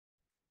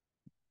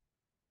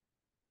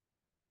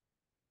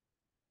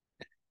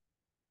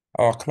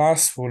Our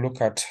class will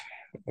look at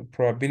the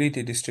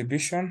probability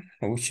distribution,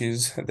 which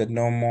is the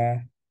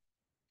normal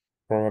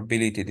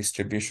probability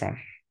distribution.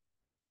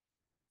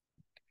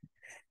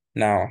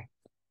 Now,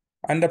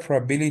 under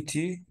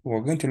probability,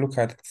 we're going to look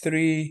at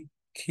three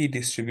key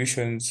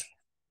distributions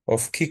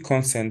of key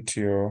constant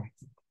to your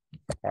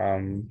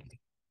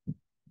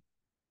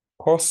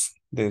course.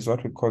 There's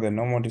what we call the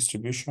normal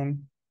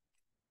distribution.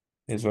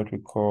 There's what we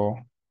call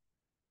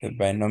the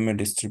binomial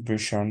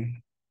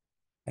distribution.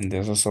 And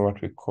there's also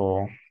what we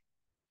call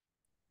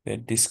the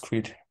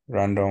discrete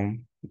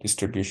random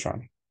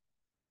distribution.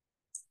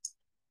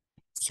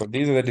 So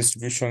these are the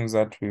distributions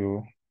that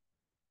we'll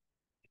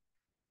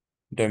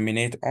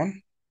dominate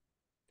on.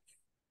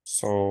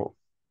 So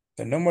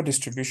the normal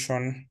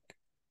distribution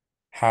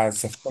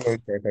has the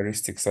following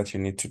characteristics that you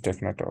need to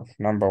take note of.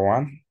 Number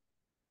one,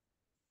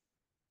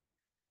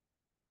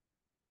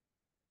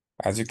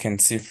 as you can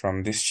see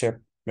from this shape,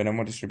 the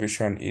normal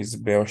distribution is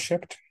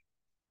bell-shaped.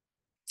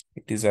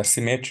 It is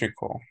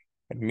asymmetrical.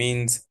 It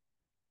means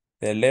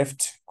the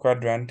left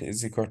quadrant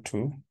is equal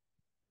to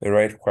the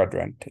right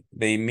quadrant.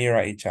 They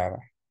mirror each other.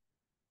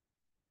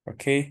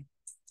 Okay,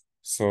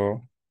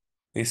 so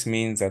this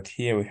means that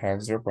here we have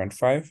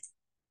 0.5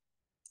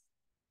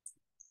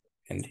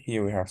 and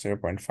here we have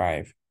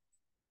 0.5.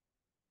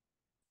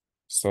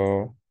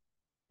 So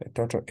the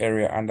total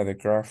area under the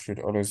graph should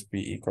always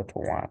be equal to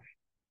 1.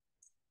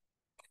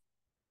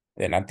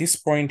 Then at this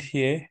point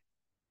here,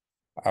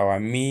 our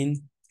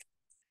mean,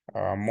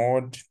 our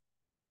mode,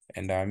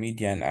 and our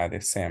median are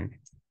the same.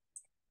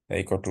 They're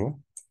equal to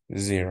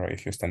 0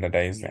 if you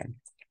standardize them.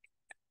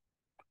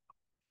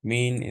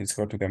 Mean is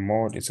equal to the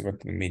mode, is equal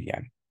to the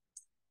median.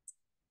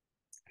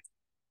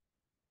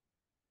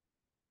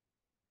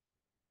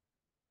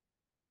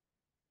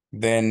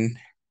 Then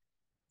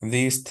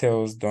these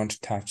tails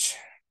don't touch,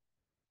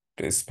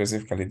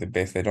 specifically the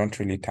base, they don't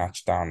really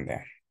touch down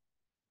there.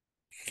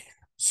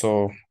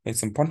 So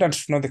it's important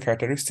to know the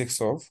characteristics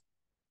of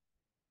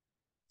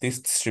this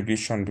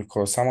distribution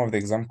because some of the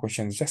exam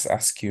questions just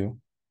ask you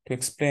to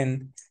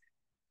explain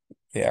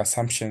the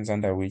assumptions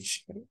under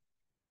which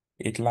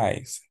it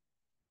lies.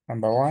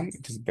 Number one,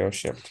 it is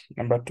bell-shaped.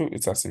 Number two,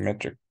 it's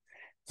asymmetric.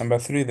 Number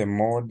three, the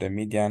mode, the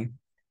median,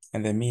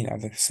 and the mean are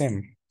the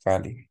same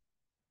value.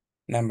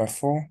 Number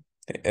four,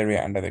 the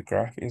area under the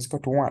graph is equal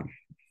to 1.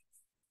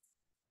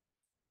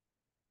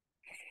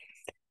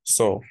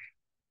 So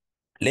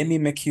let me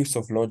make use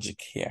of logic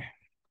here.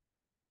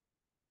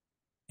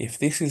 If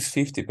this is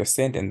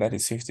 50% and that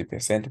is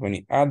 50%, when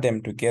you add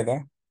them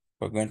together,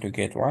 we're going to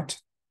get what?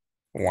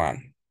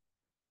 1.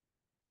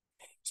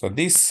 So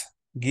this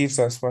gives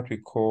us what we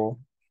call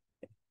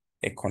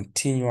a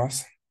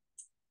continuous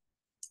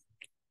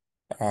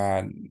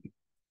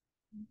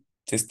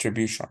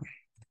distribution.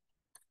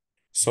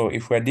 So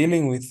if we're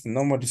dealing with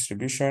normal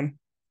distribution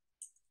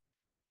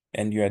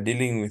and you are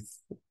dealing with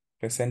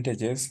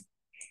percentages,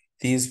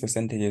 these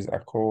percentages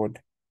are called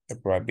the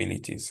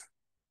probabilities.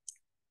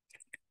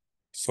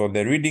 So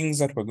the readings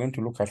that we're going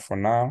to look at for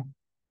now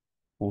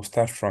will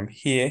start from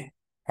here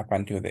up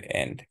until the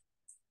end.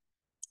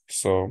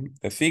 So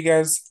the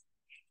figures,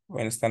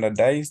 when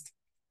standardized,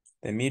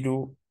 the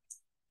middle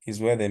is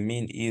where the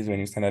mean is when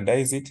you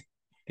standardize it.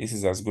 This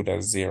is as good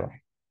as 0.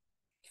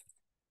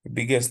 The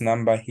biggest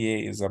number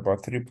here is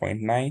about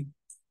 3.9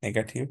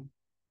 negative.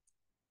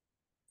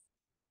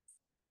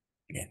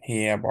 And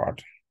here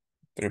about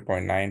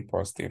 3.9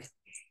 positive.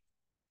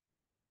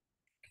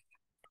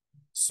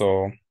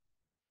 So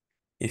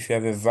if you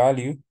have a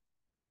value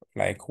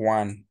like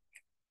 1,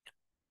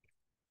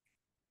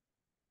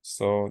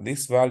 so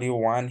this value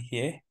 1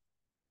 here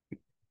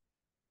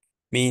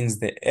means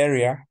the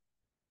area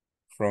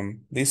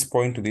from this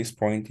point to this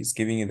point is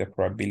giving you the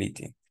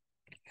probability.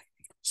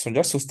 So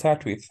just to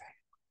start with,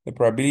 the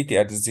probability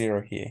at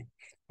 0 here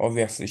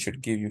obviously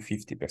should give you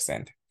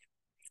 50%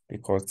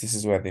 because this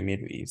is where the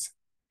middle is.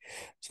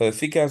 So the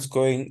figures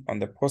going on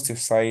the positive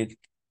side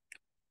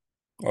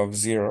of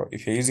 0,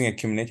 if you're using a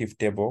cumulative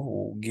table,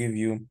 will give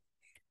you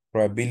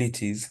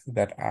probabilities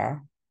that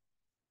are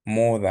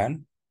more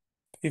than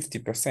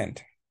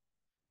 50%.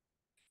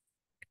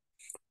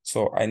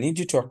 So I need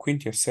you to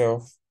acquaint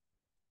yourself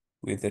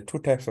with the two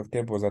types of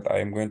tables that I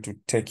am going to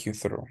take you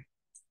through.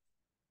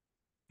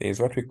 There is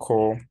what we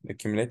call the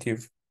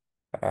cumulative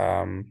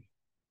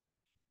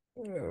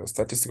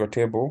statistical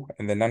table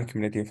and the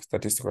non-cumulative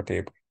statistical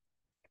table.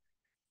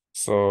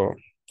 So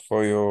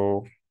for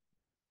your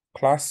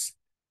class,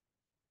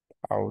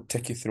 I'll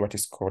take you through what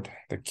is called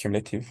the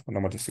cumulative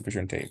normal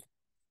distribution table.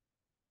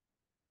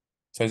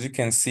 So as you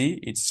can see,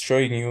 it's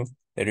showing you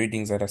the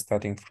readings that are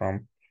starting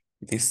from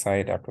this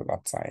side up to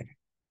that side.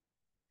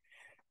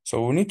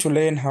 So we need to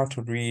learn how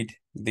to read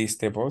these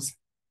tables.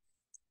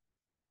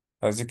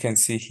 As you can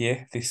see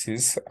here, this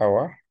is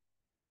our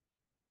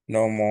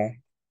normal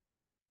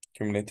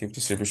cumulative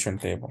distribution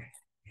table.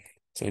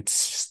 So it's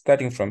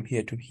starting from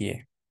here to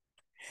here.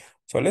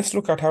 So let's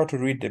look at how to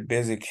read the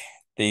basic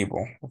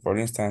table. For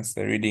instance,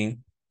 the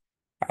reading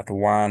at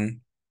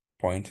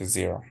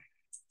 1.0.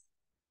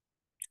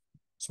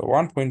 So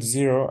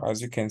 1.0,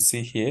 as you can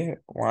see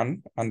here,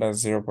 1 under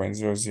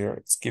 0.00,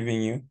 it's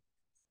giving you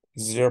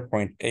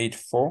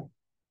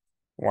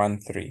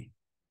 0.8413.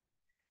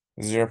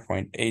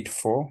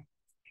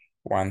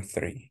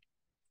 0.8413.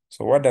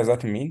 So what does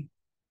that mean?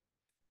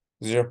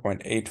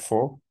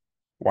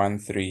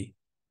 0.8413.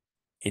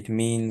 It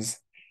means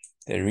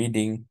the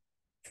reading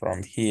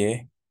from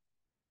here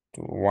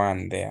to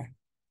 1 there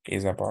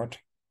is about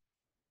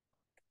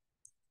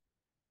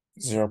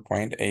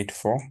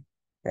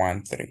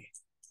 0.8413.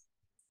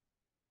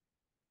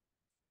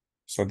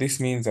 So this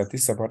means that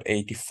this is about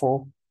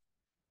 84.13%,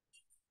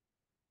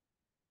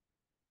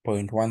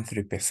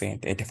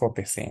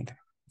 84%,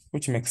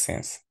 which makes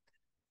sense.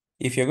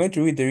 If you're going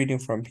to read the reading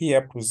from here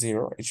up to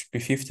 0, it should be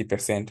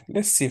 50%.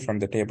 Let's see from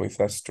the table if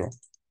that's true.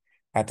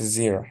 At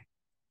 0,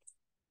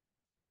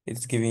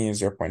 it's giving you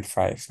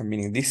 0.5, so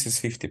meaning this is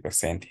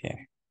 50%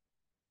 here.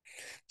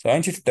 So I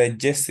want you to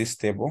digest this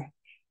table.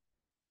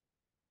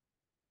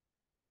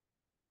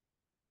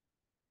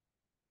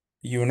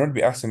 You will not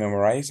be asked to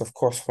memorize. Of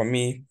course, for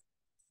me,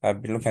 I've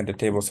been looking at the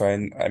table, so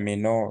I may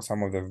know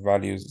some of the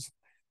values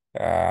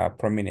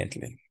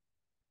prominently.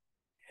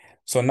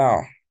 So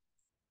now,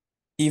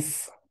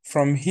 if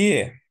from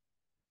here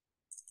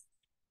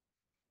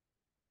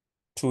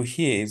to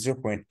here is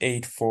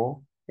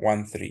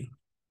 0.8413,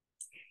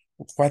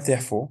 what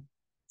therefore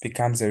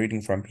becomes the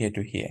reading from here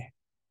to here?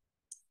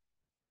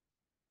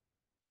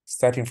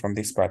 Starting from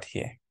this part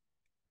here.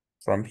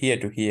 From here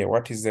to here,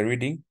 what is the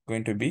reading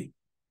going to be?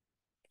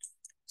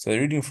 So the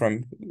reading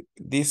from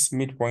this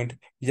midpoint,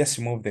 just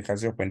remove the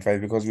 0.5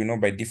 because we know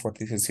by default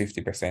this is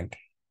 50%.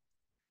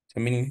 So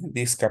meaning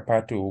this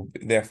kappa will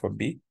therefore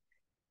be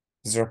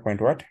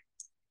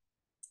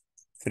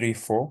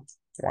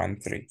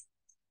 0.3413.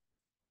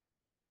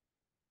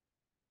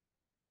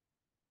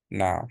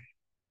 Now,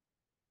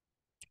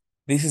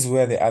 this is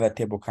where the other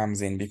table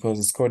comes in because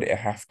it's called a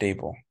half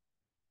table.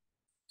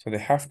 So the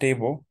half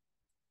table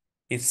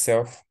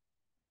itself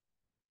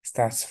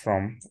starts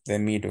from the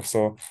middle.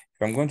 So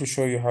if I'm going to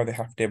show you how the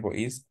half table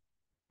is,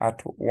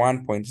 at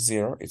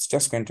 1.0, it's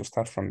just going to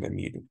start from the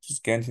middle. It's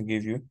going to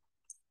give you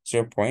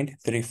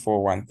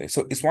 0.3413.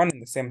 So it's one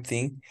and the same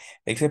thing,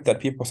 except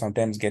that people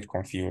sometimes get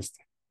confused.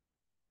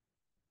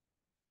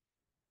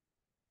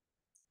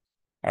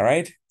 All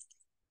right,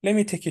 let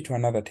me take you to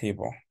another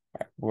table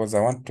because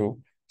I want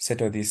to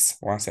settle this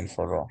once and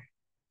for all.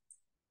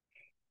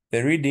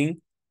 The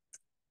reading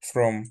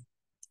from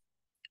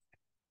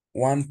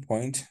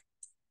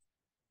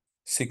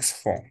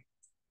 1.64.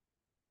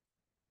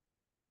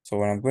 So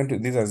when I'm going to,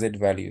 these are Z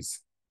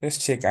values. Let's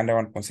check under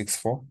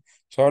 1.64.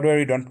 So how do I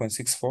read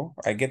 1.64?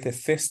 I get the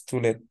first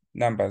two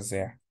numbers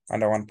there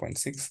under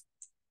 1.6,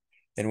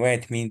 and where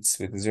it meets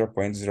with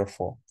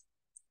 0.04.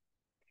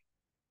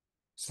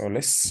 So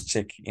let's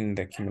check in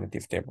the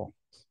cumulative table.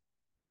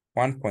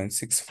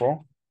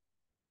 1.64.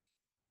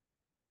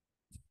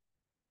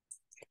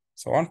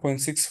 So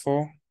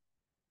 1.64,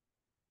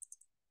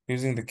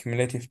 using the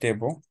cumulative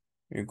table,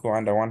 you go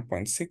under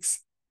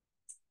 1.6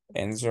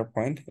 and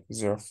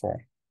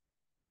 0.04.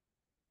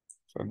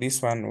 So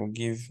this one will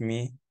give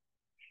me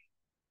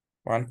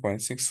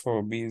 1.64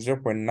 will be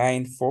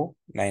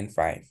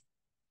 0.9495.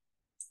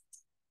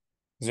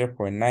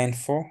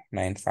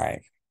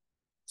 0.9495.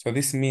 So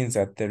this means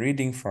that the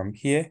reading from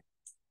here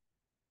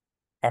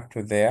up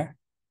to there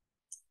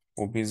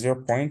will be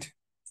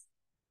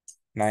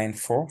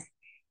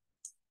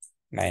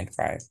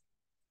 0.9495.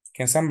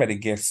 Can somebody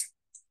guess?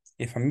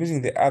 If I'm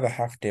using the other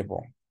half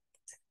table,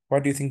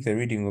 what do you think the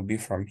reading will be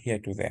from here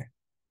to there?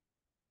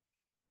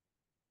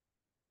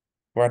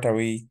 What are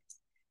we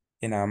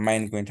in our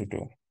mind going to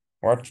do?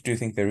 What do you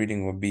think the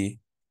reading will be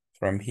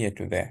from here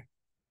to there?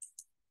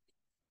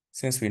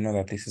 Since we know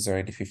that this is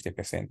already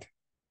 50%,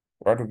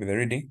 what will be the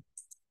reading?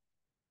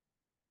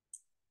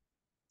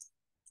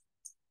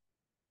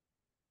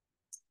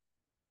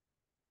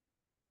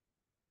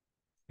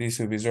 This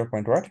will be 0.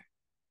 What?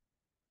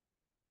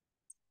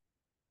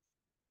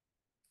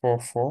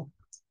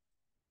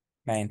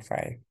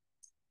 4495.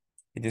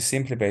 It is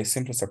simply by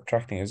simply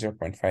subtracting a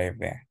 0.5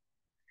 there.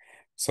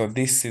 So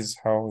this is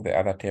how the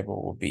other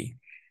table will be.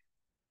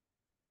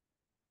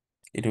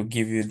 It will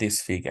give you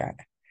this figure.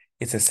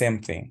 It's the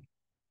same thing.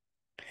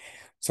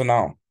 So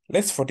now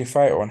let's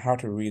fortify on how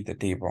to read the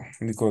table,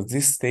 because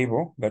this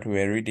table that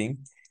we are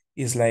reading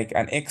is like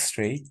an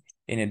X-ray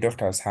in a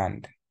doctor's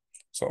hand.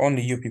 So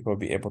only you people will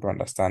be able to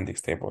understand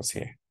these tables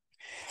here.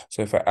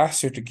 So if I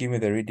ask you to give me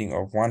the reading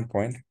of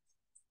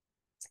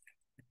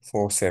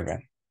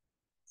 1.47,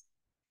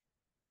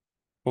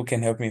 who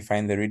can help me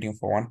find the reading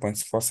for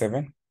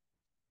 1.47?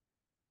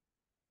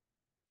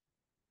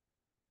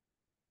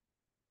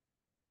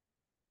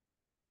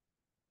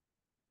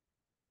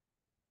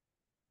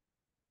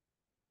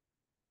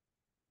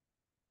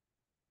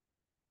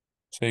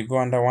 So you go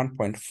under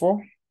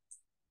 1.4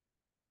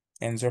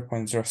 and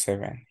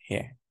 0.07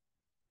 here,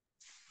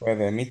 where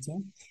they're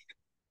meeting.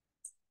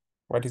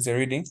 What is the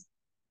reading?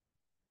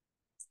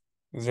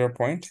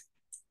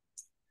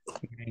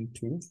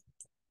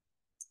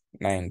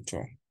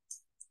 0.9292.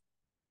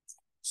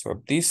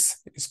 So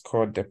this is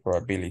called the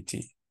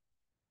probability,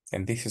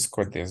 and this is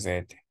called the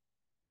Z.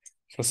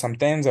 So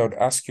sometimes I would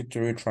ask you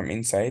to read from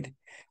inside.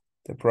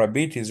 The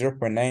probability is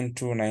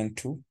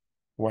 0.9292.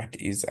 What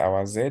is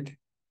our Z?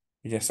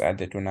 We just add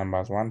the two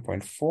numbers,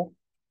 1.4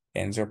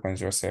 and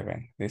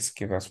 0.07. This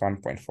gives us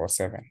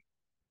 1.47.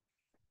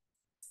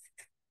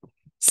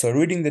 So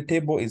reading the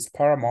table is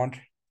paramount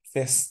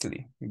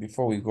firstly,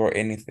 before we go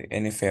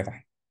any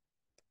further.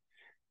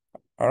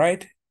 All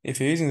right, if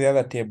you're using the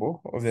other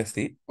table,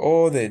 obviously,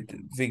 all the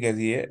figures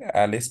here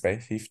are less by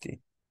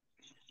 50.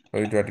 So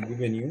it would have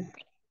given you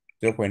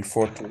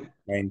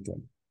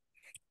 0.4292.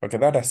 Okay,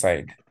 that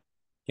aside,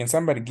 can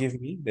somebody give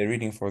me the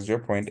reading for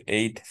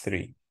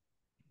 0.83?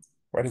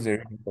 What is the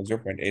reading for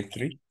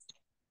 0.83?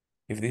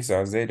 If this is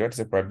our Z, what is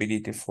the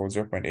probability for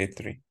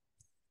 0.83?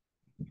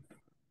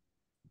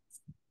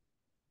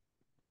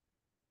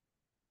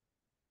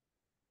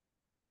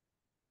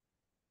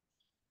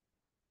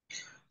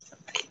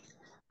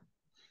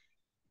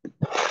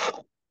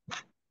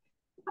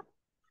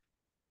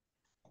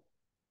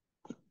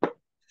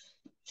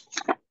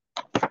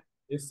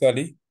 Yes,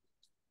 Sally.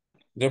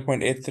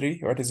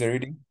 0.83, what is the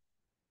reading?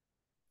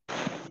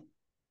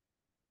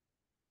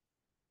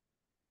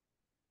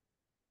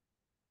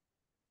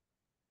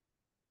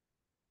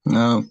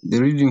 Now, the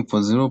reading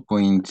for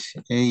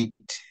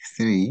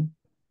 0.83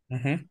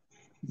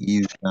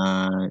 is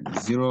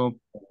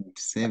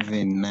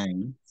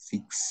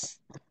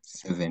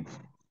 0.7967.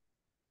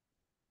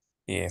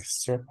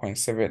 Yes,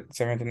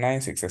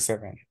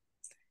 0.7967.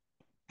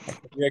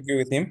 Okay, do you agree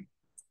with him?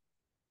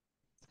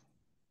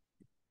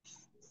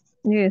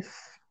 Yes.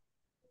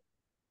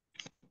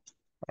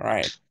 All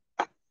right.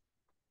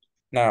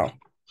 Now,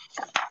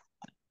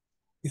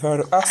 if I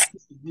were to ask you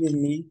to give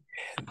me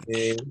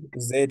the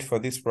Z for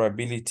this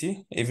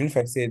probability, even if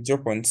I say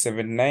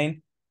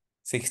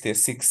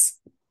 0.7966,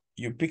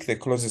 you pick the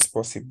closest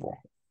possible.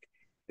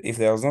 If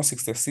there was no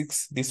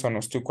 66, this one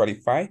will still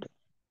qualify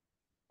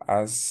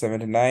as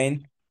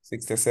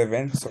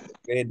 7967, so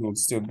Z would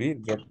still be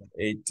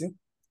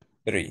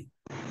 0.83.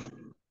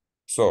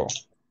 So,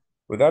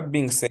 with that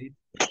being said,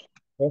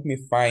 help me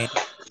find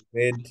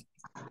Z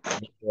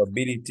the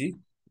probability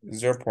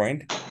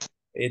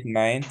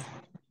 0.8900.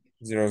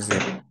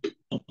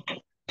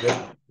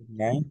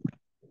 0.8900.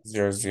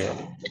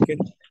 Okay,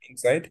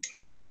 inside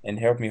and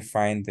help me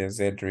find the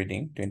Z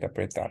reading to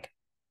interpret that.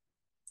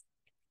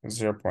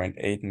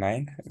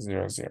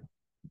 0.8900.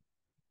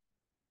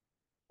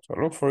 So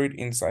look for it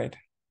inside.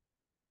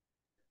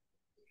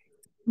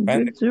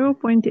 Find Is it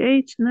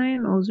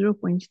 0.89 or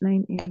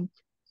 0.98?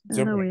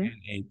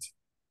 0.98.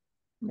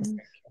 Yes.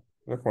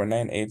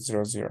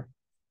 0.9800.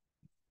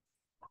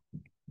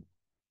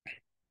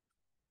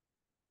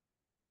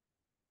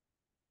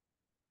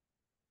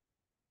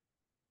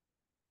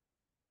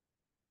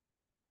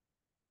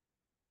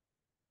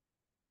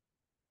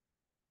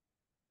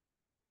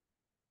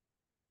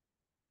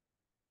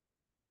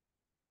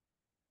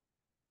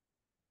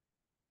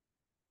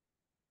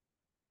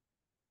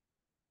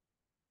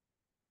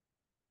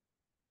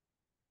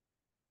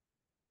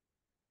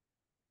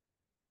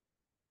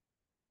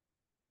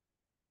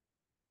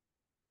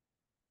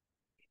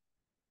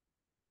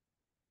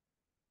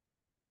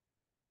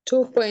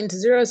 Two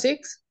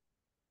 2.06.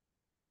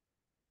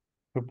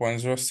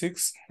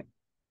 2.06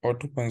 or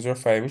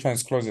 2.05. Which one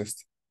is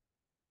closest?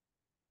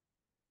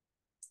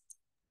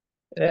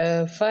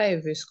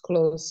 5 is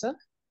closer.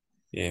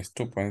 Yes,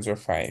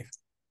 2.05.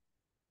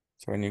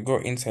 So when you go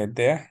inside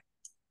there,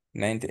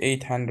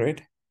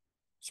 9800,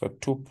 so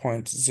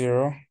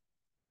 2.0.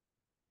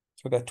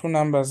 So the two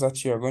numbers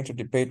that you are going to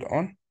debate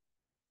on,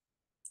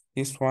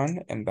 this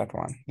one and that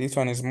one. This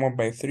one is more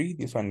by 3,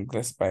 this one is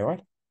less by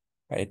what?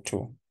 By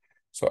 2.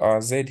 So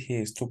our Z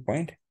here is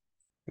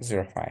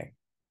 2.05.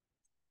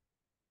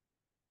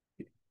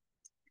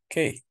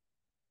 Okay.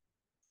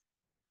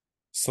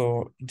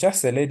 So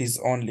just the ladies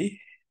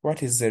only.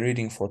 What is the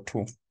reading for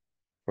 2?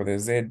 For the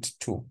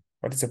Z2?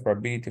 What is the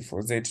probability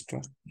for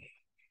Z2?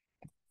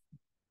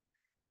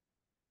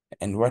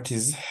 And what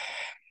is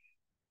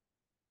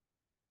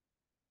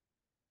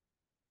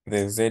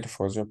the Z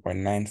for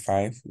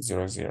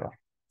 0.9500?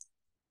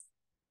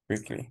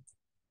 Quickly.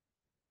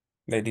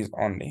 Ladies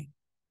only.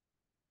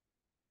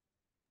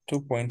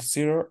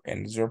 2.0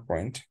 and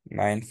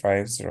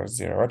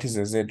 0.9500. What is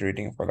the Z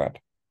reading for that?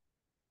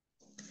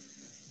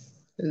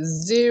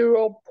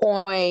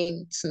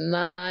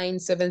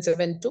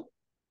 0.9772.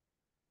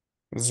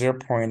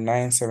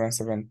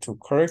 0.9772,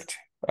 correct?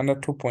 Under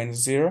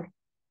 2.0,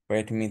 where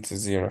it means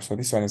 0. So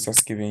this one is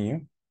just giving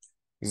you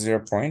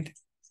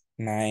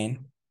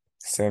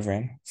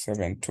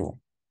 0.9772.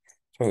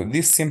 So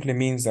this simply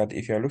means that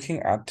if you're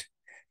looking at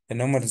the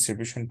normal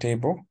distribution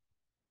table,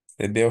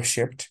 the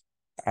bell-shaped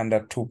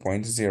under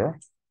 2.0,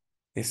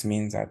 this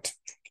means that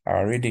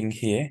our reading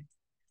here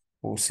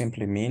will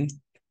simply mean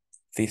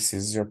this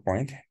is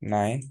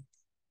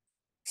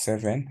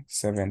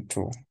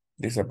 0.9772.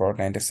 This is about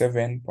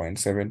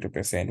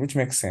 97.72%, which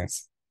makes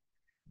sense.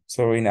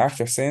 So in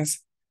actual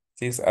sense,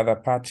 this other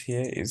part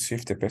here is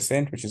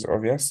 50%, which is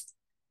obvious.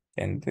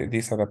 and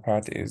this other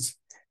part is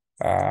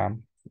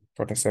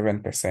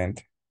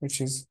 47%,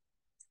 which is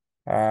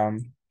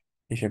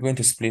if you're going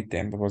to split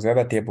them, because the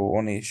other table will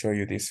only show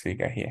you this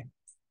figure here.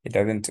 It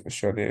doesn't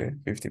show the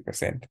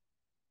 50%.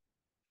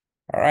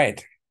 All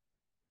right.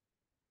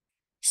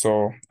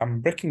 So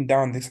I'm breaking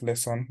down this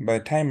lesson. By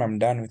the time I'm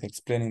done with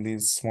explaining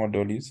these small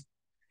dollies,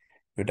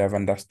 you'd have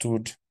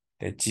understood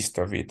the gist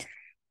of it.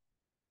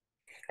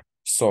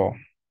 So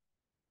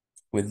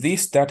with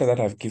this data that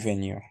I've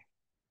given you,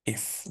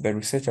 if the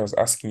researcher was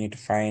asking you to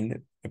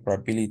find the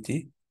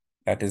probability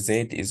that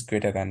Z is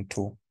greater than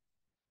 2.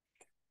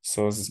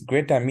 So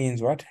greater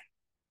means what?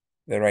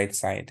 The right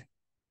side.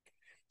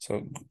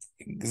 So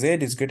Z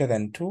is greater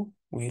than 2.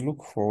 We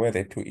look for where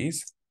the 2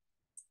 is.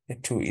 The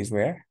 2 is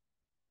where?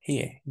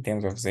 Here, in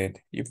terms of Z.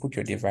 You put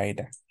your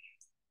divider.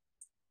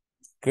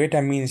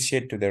 Greater means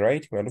shade to the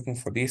right. We're looking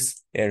for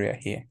this area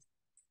here.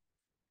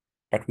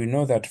 But we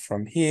know that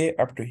from here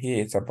up to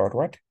here, it's about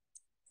what?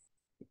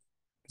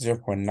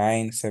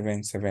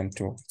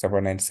 0.9772. It's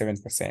about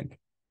 97%.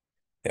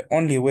 The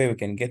only way we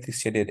can get this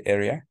shaded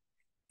area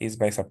is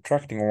by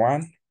subtracting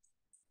 1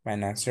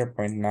 minus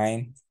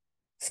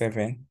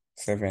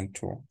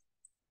 0.9772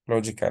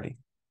 logically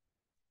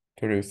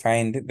to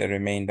find the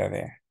remainder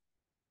there.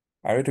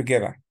 Are we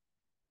together?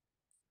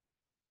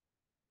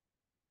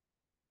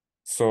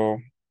 So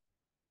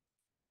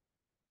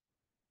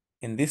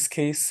in this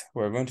case,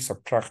 we're going to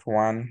subtract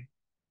 1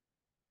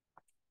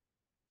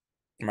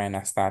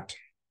 minus that.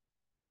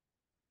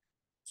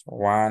 So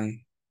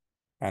 1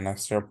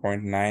 minus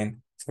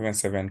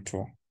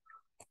 0.9772.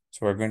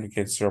 So we're going to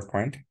get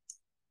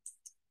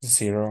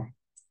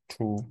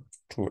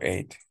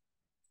 0.0228.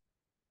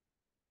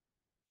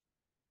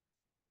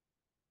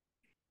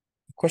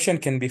 The question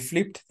can be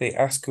flipped. They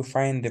ask you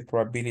find the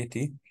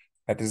probability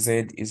that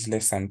Z is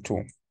less than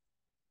 2.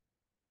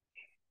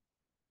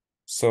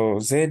 So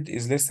Z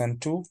is less than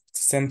 2,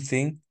 same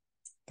thing.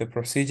 The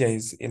procedure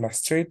is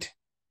illustrate,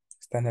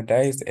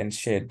 standardized, and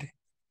shade.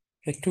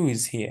 The 2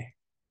 is here.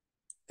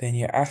 Then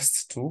you're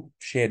asked to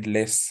shade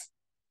less.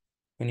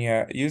 When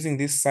you're using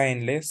this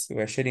sign less,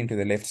 we're shading to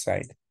the left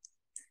side.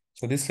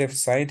 So this left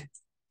side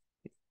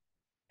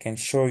can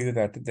show you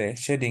that the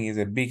shading is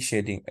a big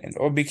shading, and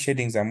all big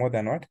shadings are more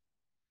than what?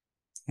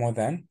 More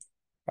than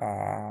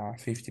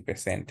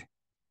 50%.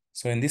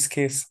 So in this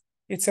case,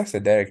 it's just a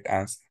direct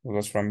answer,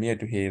 because from here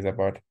to here is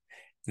about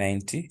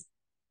 97%.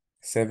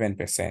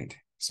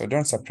 So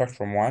don't subtract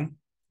from 1.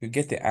 You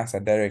get the answer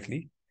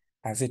directly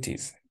as it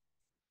is.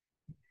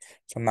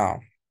 So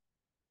now,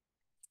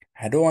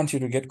 I don't want you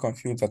to get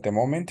confused at the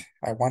moment.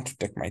 I want to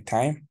take my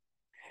time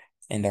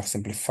and I'll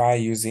simplify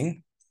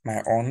using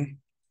my own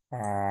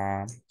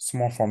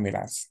small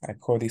formulas. I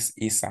call this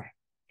ISA.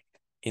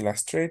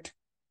 Illustrate,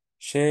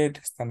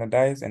 shade,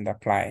 standardize, and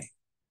apply.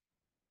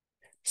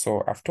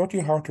 So I've taught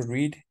you how to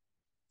read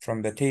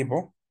from the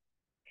table.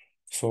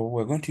 So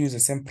we're going to use the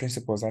same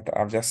principles that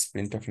I've just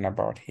been talking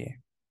about here.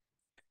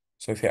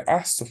 So if you're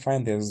asked to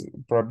find the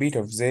probability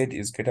of Z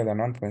is greater than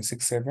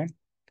 1.67,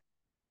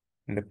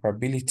 and the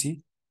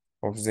probability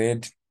of Z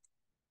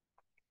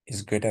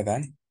is greater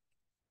than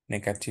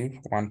negative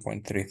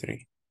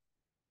 1.33.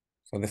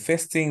 So the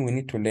first thing we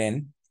need to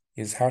learn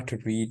is how to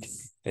read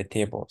the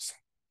tables.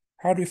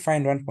 How do we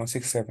find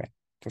 1.67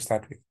 to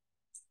start with?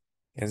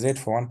 The Z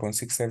for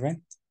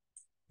 1.67,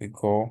 we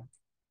go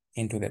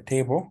into the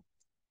table,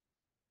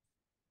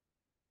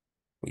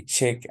 we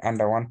check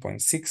under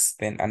 1.6,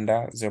 then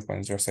under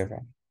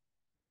 0.07.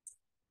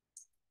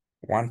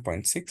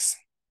 1.6,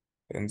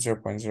 then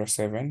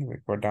 0.07, we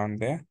go down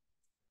there.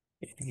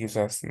 It gives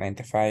us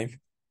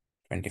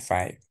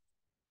 95.25.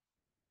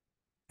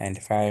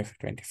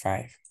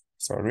 95.25.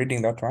 So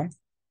reading that one,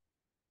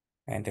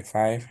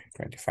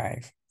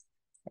 95.25.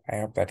 I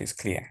hope that is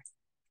clear.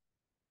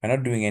 We're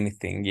not doing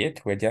anything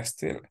yet. We're just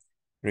still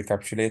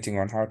recapitulating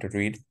on how to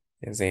read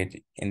the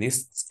Z. In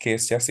this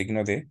case, just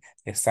ignore the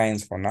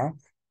signs for now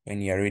when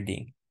you're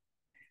reading.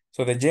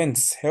 So the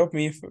gents, help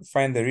me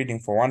find the reading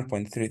for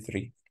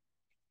 1.33.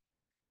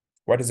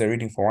 What is the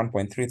reading for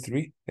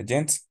 1.33? The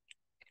gents?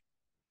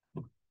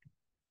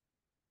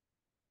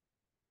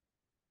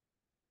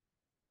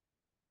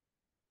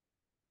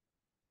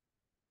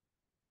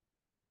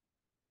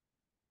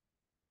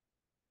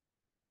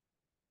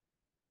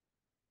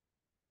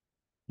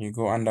 You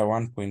go under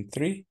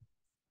 1.3,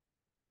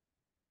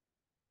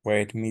 where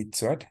it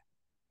meets what?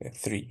 The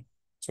 3.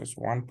 So it's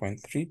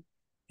 1.3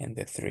 and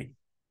the 3.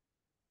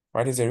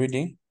 What is the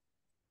reading?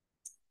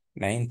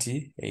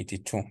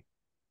 9082.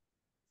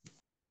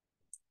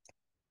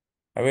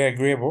 Are we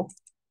agreeable?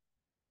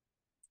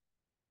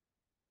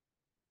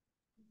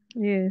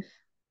 Yes.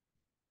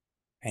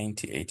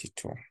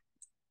 9082.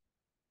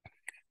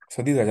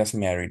 So these are just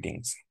mere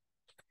readings.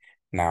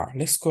 Now,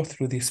 let's go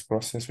through this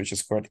process, which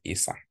is called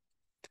ISA.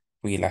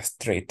 We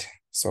illustrate.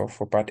 So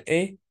for part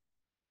A,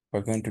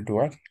 we're going to do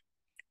what?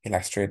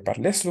 Illustrate. But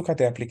let's look at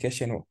the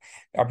application.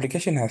 The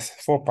application has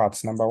 4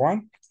 parts. Number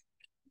 1,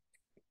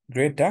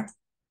 greater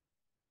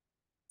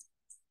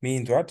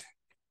means what?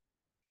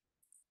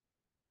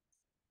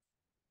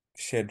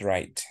 Shade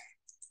right.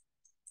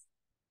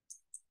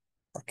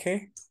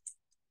 Okay.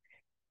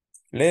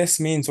 Less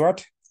means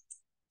what?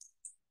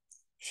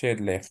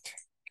 Shade left.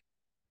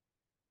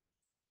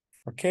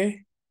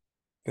 Okay.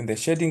 Then the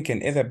shading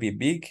can either be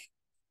big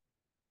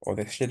or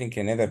the shading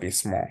can either be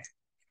small.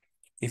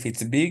 If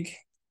it's big,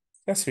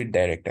 just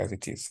redirect as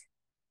it is.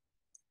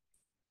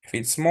 If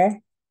it's small,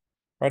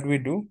 what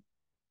do?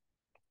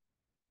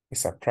 We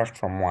subtract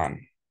from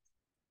 1.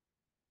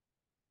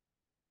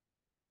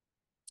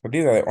 So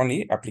these are the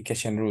only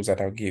application rules that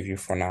I'll give you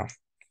for now.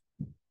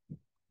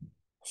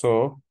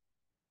 So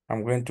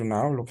I'm going to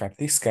now look at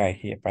this guy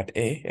here, part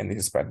A, and this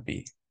is part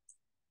B.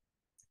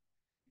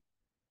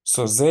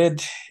 So Z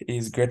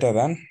is greater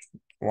than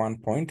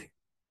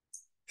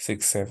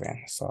 1.67.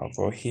 So I'll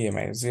go here,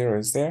 my 0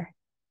 is there.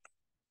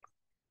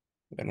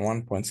 Then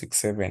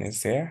 1.67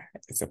 is there.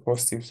 It's a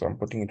positive, so I'm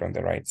putting it on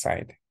the right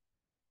side.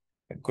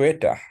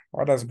 Greater,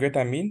 what does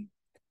greater mean?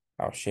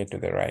 I'll shade to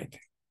the right.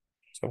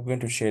 So I'm going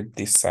to shade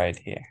this side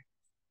here.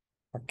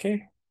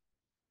 Okay.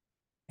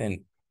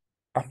 Then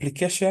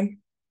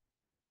application,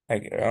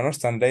 like I'm not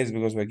standardized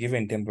because we're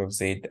given in terms of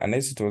Z.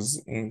 Unless it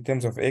was in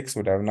terms of X,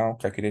 would have now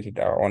calculated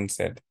our own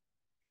Z.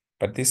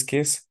 But this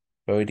case,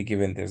 we're already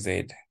given the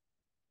Z.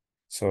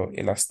 So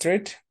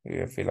illustrate, we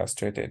have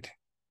illustrated.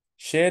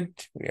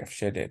 Shade, we have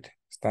shaded.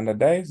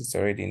 Standardize, it's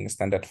already in the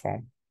standard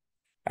form.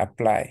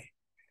 Apply.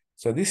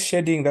 So this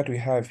shading that we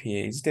have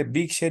here, is it a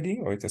big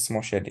shading or it's a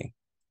small shading?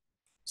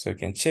 So you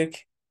can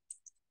check,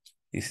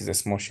 this is a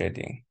small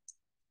shading.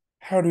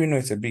 How do we know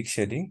it's a big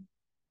shading?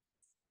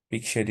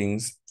 Big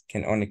shadings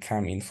can only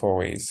come in 4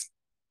 ways,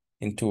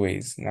 in 2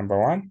 ways. Number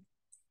 1,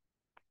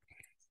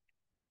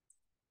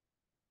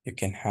 you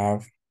can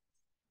have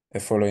the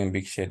following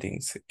big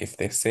shadings. If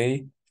they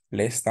say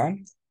less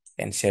than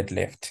and shade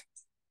left.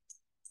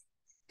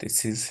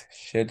 This is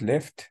shade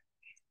left.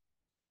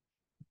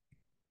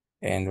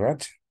 And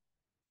what?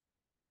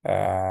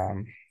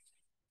 Less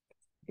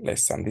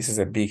than. This is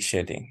a big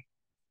shading.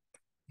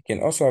 You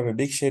can also have a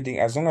big shading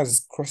as long as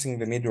it's crossing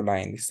the middle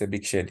line. This is a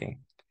big shading.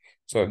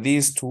 So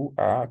these two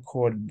are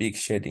called big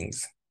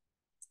shadings.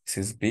 This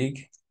is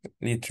big,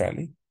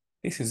 literally.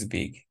 This is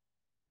big.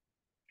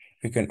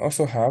 We can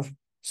also have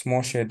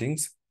small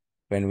shadings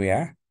when we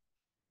have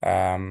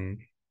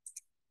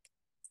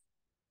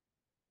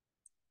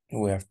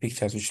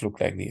pictures which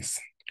look like this.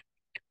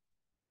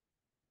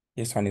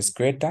 This one is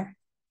greater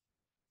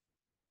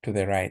to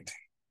the right.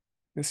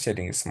 This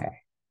shading is small.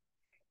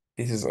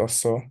 This is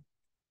also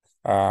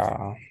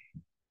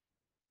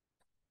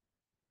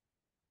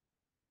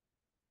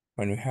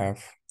when we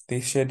have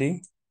this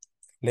shading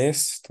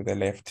less to the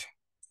left.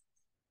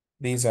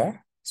 These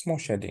are small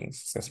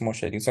shadings. It's a small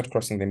shading. It's not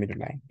crossing the middle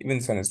line. Even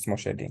this one is small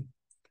shading.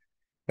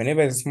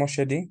 Whenever it's a small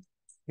shading,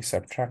 we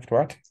subtract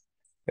what?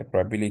 The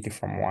probability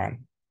from 1.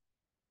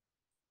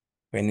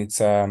 When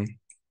it's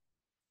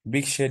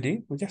big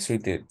shading, we just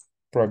read the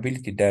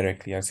probability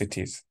directly as it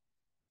is.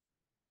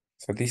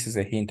 So this is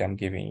a hint I'm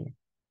giving you.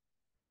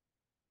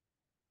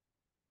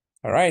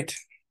 All right.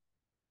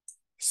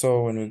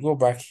 So when we go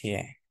back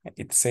here,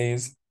 it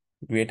says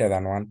greater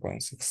than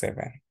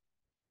 1.67.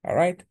 All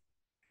right.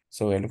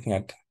 So we're looking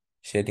at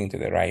shading to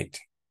the right.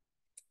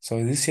 So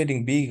is this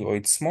shading big or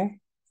it's small?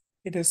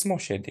 It is small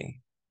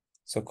shading.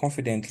 So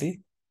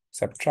confidently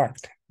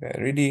subtract the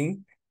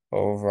reading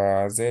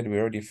of Z. We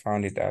already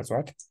found it as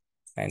what?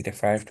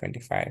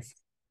 95.25.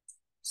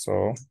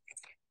 So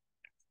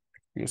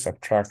you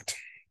subtract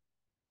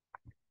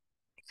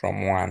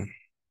from 1.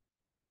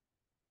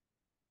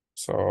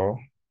 So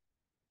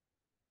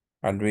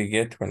what do we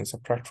get when you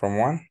subtract from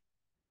 1?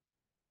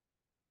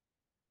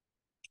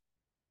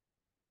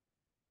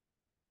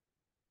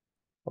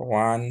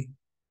 1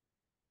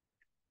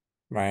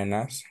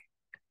 minus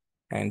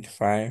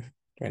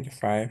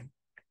 95.25,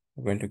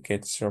 we're going to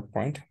get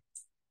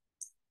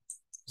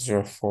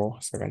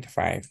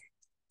 0.0475.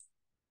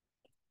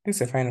 This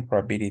is a final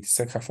probability, it's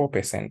like a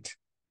 4%.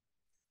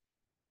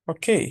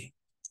 Okay.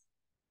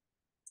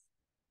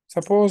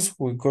 Suppose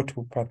we go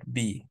to part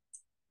B.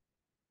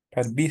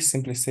 Part B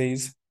simply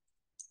says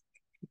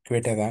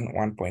greater than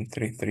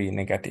 1.33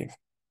 negative.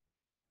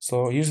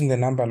 So using the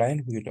number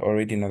line, we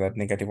already know that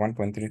negative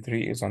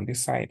 1.33 is on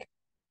this side.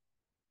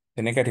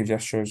 The negative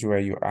just shows you where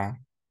you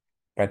are,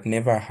 but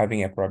never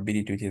having a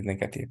probability which is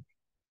negative.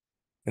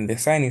 And the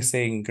sign is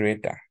saying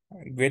greater.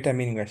 Greater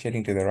meaning we're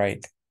shading to the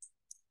right.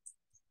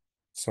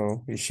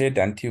 So we shade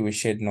until we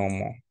shade no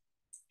more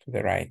to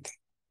the right.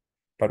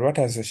 But what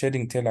does the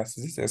shading tell us?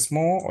 Is this a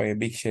small or a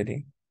big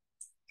shading?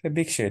 It's a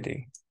big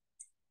shading.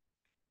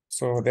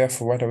 So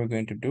therefore, what are we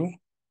going to do?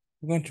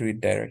 We're going to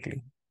read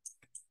directly.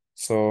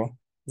 So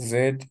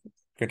Z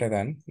greater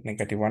than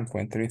negative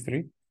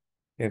 1.33.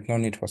 There's no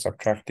need for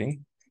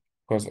subtracting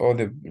because all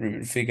the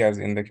figures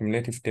in the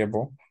cumulative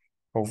table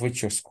of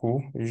which your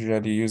school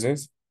usually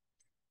uses,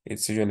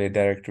 it's usually a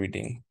direct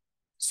reading.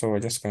 So we're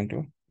just going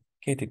to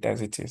get it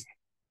as it is.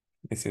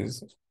 This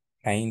is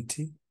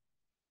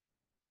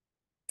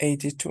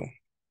 90.82.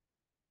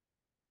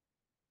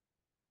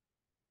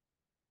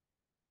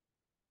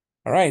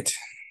 All right.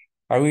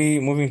 Are we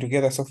moving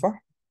together so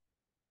far?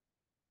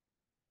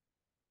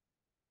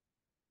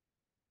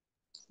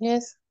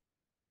 Yes.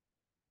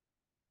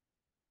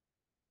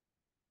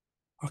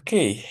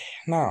 Okay,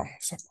 now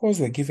suppose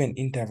we're given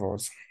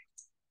intervals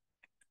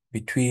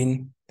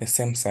between the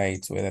same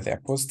sides, whether they're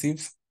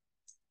positives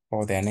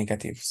or they're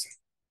negatives.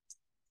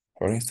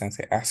 For instance,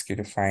 I ask you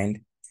to find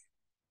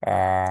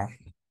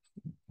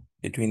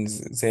between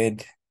Z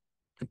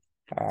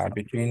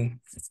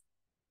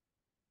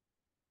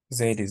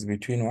is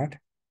between what?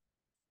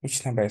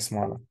 Which number is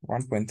smaller?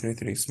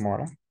 1.33 is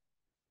smaller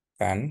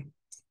than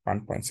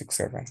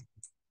 1.67.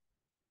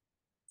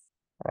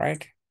 All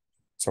right,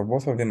 so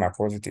both of them are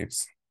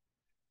positives.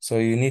 So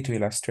you need to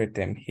illustrate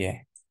them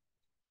here.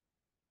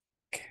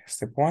 Okay.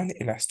 Step 1,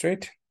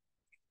 illustrate.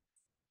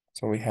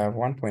 So we have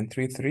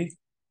 1.33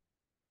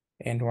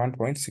 and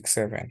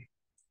 1.67.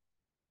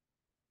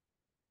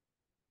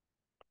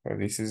 So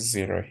this is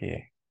 0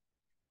 here.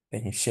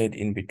 Then you shade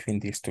in between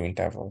these two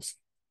intervals.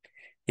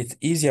 It's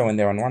easier when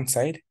they're on one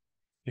side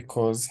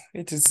because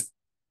it is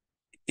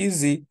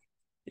easy.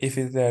 If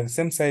they're the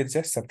same side,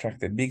 just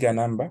subtract the bigger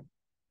number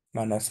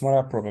and a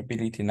smaller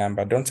probability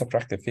number. Don't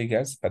subtract the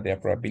figures, but their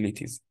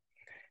probabilities.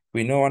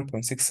 We know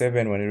 1.67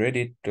 when we read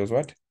it, it was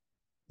what?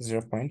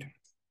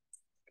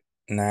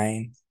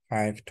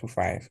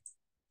 0.9525.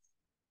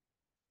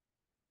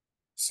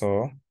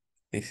 So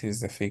this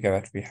is the figure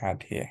that we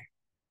had here,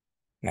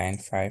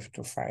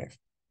 9525.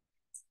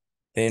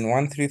 Then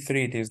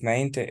 133, it is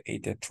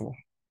 9082.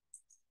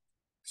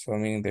 So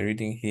meaning the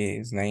reading here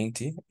is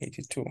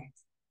 9082.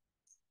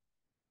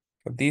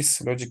 So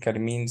this logically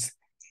means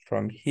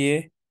from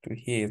here to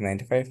here is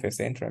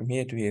 95%, from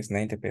here to here is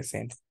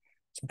 90%.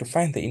 So to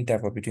find the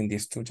interval between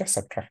these two, just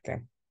subtract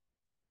them.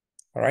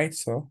 All right,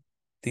 so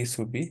this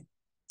would be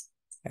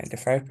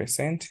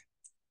 95%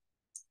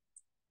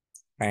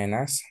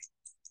 minus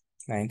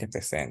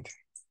 90%.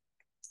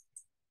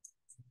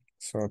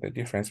 So the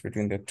difference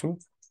between the two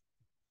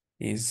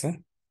is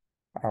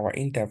our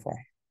interval.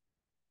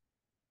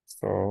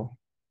 So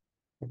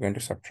we're going to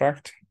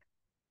subtract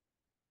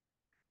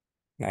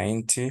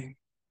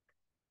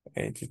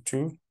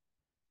 9082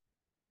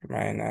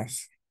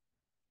 minus,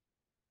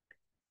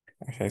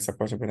 actually it's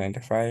supposed to be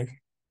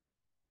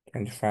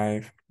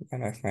 9525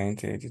 minus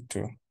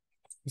 9082.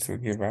 This will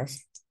give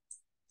us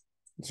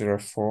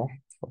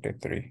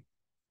 0.443.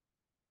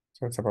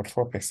 So it's about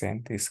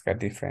 4%. This is the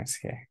difference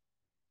here.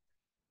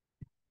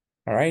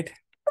 All right,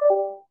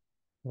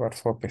 about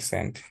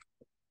 4%.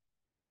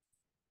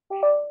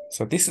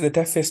 So this is the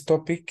toughest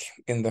topic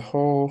in the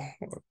whole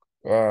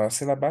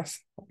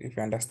syllabus. If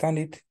you understand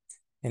it,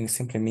 then it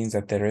simply means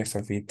that the rest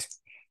of it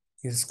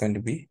is going to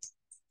be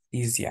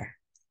easier.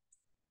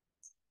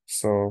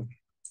 So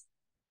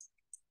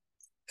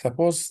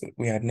suppose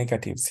we had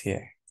negatives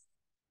here,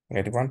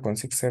 negative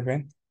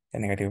 1.67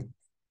 and negative,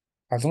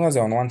 as long as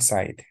they're on one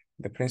side,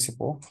 the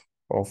principle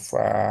of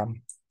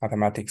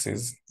mathematics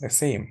is the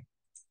same.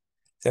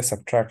 Just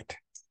subtract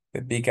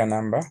the bigger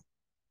number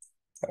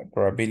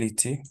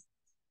probability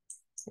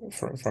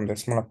from the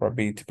smaller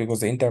probability because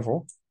the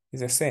interval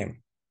is the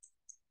same.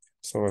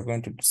 So we're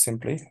going to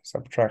simply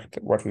subtract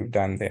what we've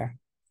done there.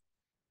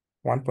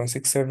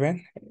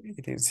 1.67,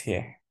 it is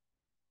here.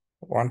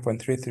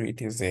 1.33,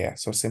 it is there.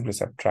 So simply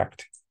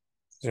subtract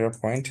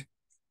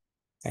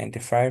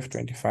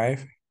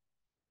 0.9525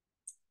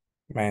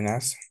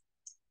 minus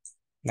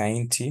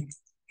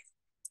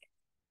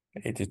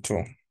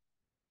 9082.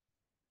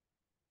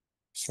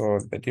 So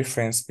the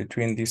difference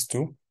between these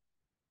two,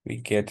 we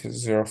get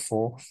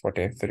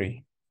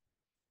 0.443.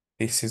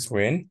 This is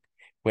when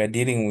we're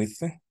dealing with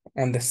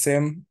on the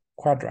same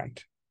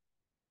quadrant.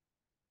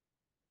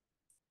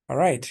 All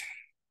right.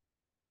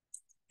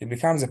 It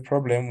becomes a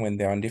problem when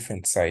they're on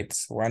different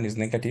sides. One is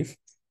negative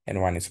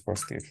and one is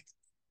positive.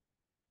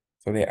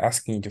 So they're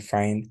asking you to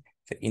find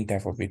the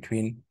interval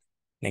between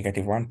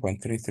negative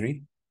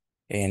 1.33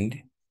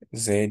 and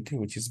Z,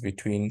 which is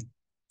between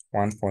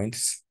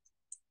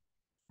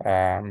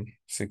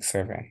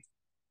 1.67.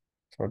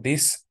 So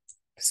this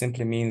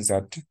simply means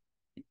that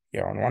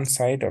you're on one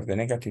side of the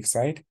negative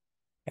side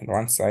and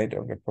one side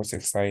of the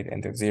positive side,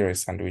 and the 0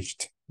 is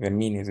sandwiched. The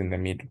mean is in the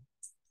middle.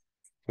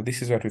 So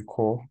this is what we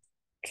call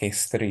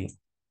case 3.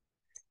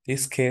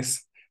 This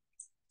case,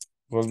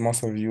 because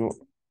most of you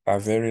are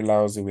very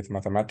lousy with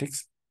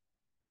mathematics,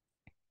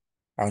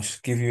 I'll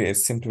give you a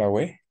simpler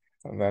way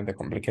than the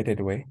complicated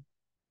way.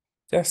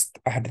 Just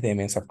add them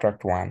and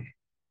subtract 1.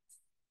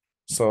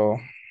 So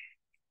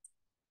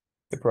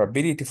the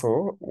probability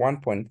for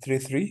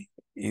 1.33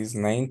 is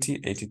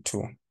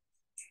 9082.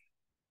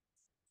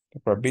 The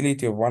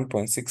probability of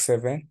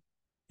 1.67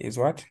 is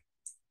what?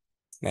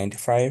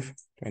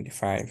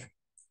 9525.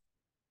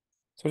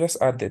 So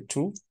just add the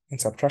 2 and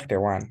subtract the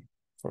 1.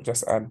 So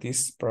just add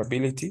this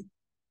probability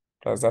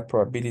plus that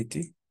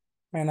probability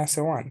minus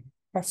a 1.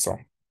 That's all.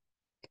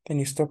 Then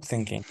you stop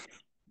thinking.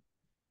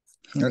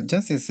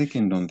 Just a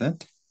second on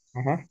that.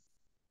 Uh-huh.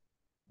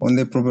 On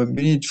the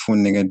probability for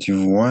negative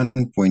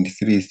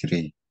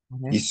 1.33,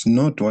 it's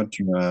not what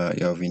you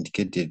have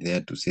indicated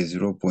there to say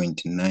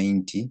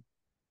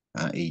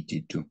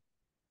 0.9082.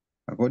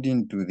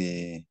 According to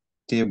the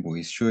table,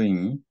 it's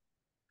showing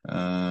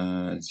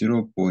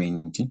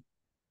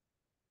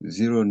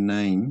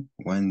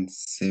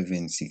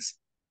 0.09176.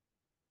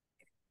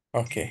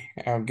 Okay,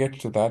 I'll get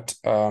to that.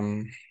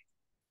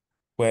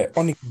 We're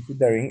only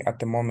considering at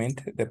the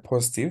moment the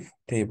positive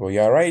table.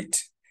 You're right.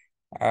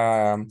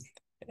 And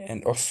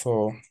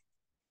also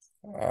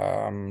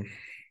a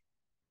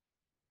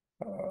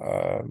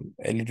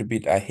little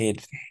bit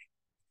ahead.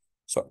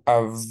 So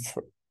I've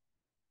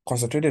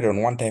concentrated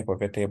on one type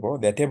of a table.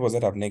 There are tables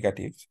that have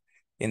negatives.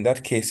 In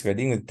that case, if you're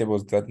dealing with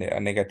tables that are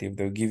negative,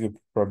 they'll give you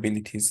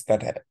probabilities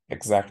that are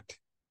exact.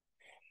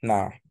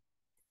 Now,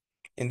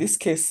 in this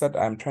case that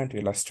I'm trying to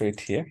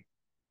illustrate here,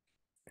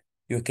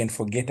 you can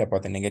forget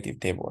about the negative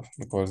table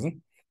because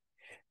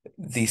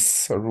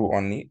this rule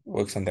only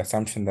works on the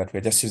assumption that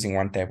we're just using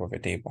one type of a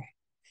table.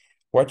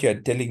 What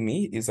you're telling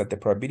me is that the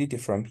probability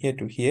from here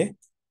to here,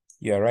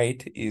 you're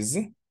right, is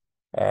if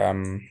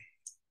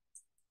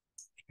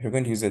you're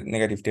going to use a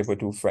negative table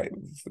to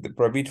the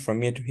probability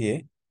from here to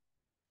here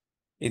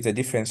is a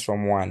difference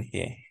from 1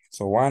 here.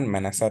 So 1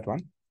 minus that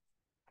one,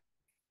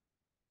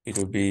 it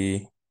will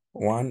be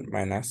 1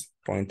 minus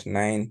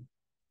 0.9082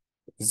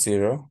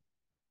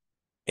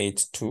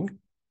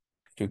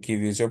 to give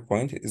you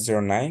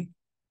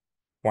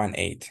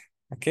 0.0918.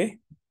 Okay?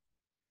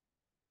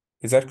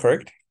 Is that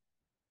correct?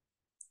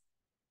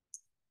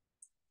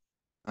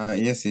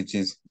 Yes, it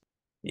is.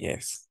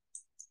 Yes.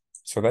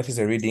 So that is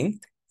a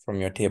reading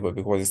from your table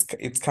because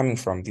it's coming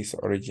from this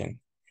origin.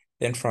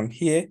 Then from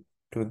here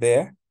to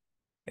there,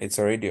 it's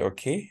already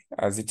okay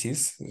as it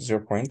is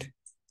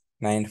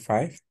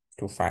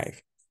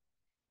 0.9525.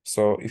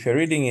 So if you're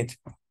reading it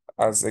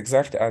as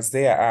exact as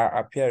they are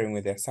appearing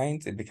with their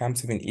signs, it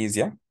becomes even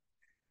easier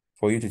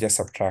for you to just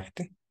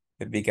subtract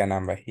the bigger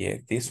number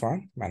here, this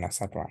one minus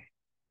that one.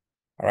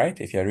 All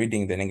right, if you're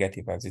reading the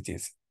negative as it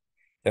is,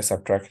 just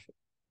subtract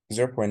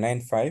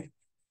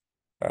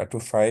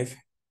 0.9525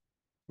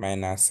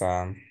 minus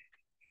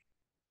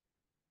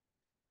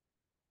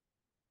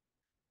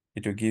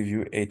it will give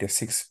you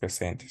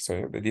 86%.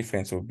 So the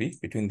difference will be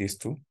between these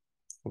two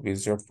will be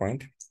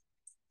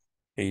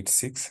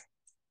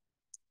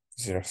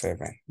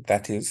 0.8607.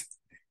 That is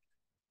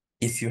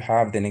if you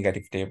have the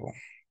negative table.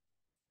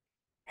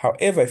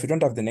 However, if you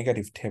don't have the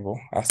negative table,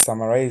 I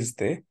summarize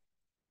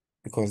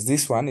because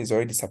this one is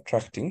already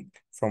subtracting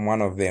from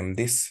one of them.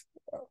 This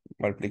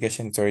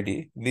multiplication is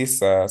already, this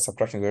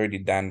subtraction is already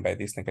done by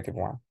this negative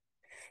one.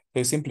 So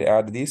you simply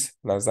add this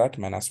plus that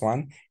minus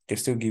 1 to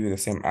still give you the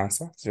same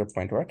answer,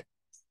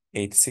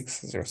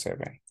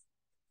 0.8607.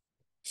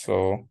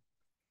 So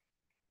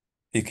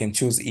you can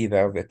choose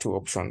either of the two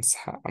options.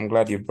 I'm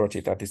glad you brought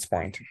it at this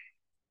point.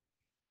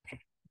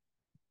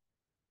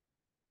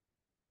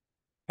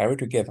 Are we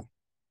together?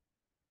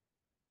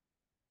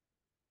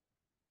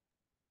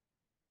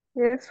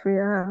 Yes, we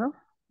are.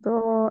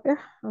 Though,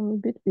 I'm a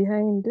bit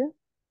behind.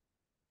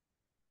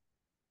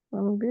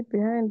 I'm a bit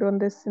behind on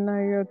the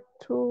scenario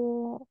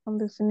 2, and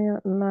the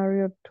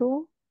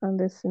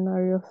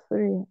scenario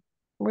 3.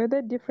 Were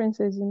there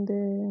differences in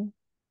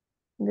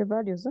the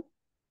values?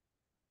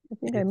 I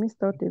think I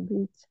missed out a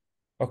bit.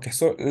 Okay,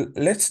 so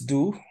let's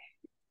do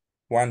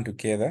one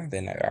together,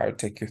 then I'll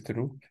take you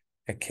through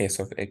a case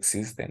of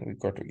x's, then we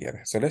go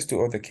together. So let's do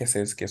all the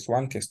cases, case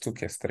 1, case 2,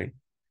 case 3.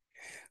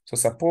 So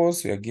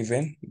suppose we are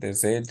given the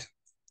z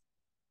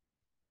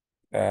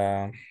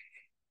of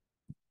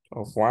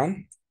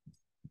 1,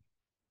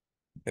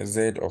 the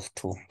z of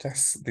 2,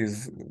 just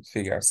these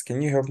figures.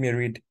 Can you help me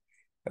read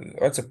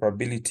what's the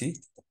probability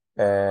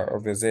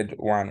of the z1,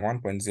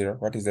 1.0?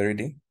 What is the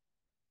reading?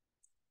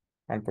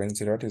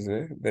 1.0, what is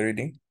the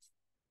reading?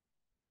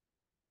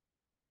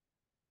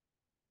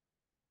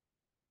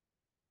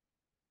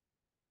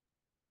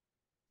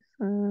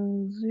 Uh,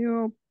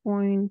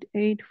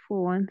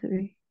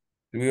 0.8413.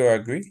 Do we all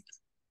agree?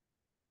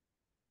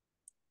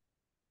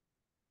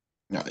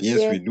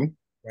 Yes, we do.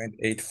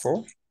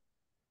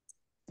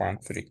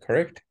 0.8413,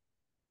 correct?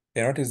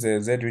 Then what is the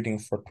z reading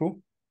for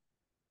 2?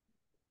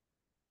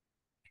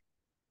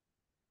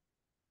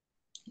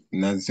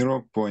 Now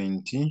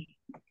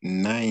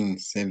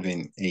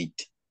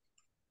 0.978.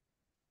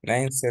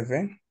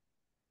 9772.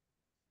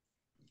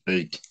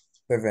 8.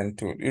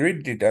 You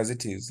read it as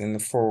it is in the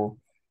four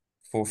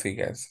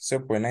figures.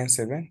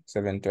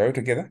 0.9772. Are we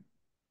together?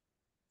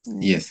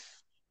 Yes.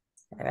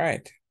 All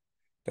right.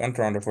 Don't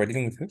round off. We're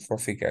dealing with 4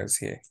 figures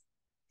here.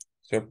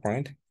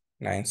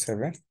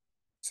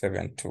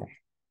 0.9772.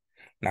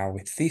 Now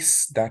with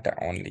this data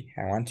only,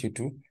 I want you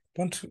to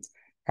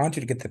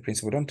get the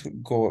principle.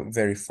 Don't go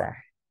very far.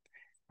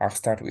 I'll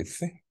start with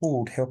who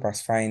would help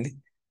us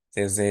find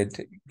the z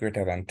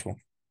greater than 2.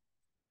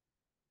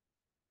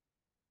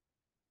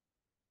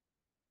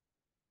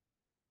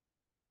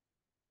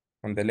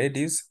 From the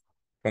ladies,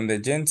 from the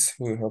gents,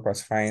 who will help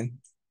us find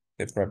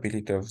the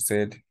probability of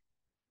z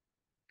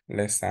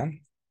less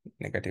than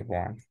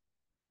 -1.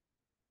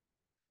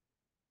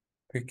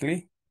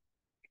 Quickly,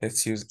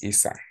 let's use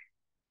Isa.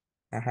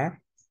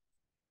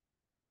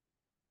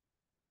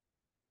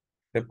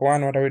 Step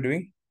 1, what are we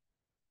doing?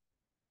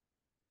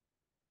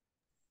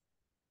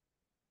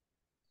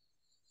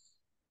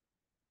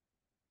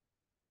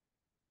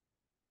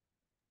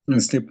 In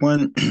step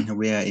 1,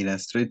 we are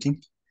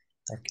illustrating.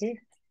 Okay.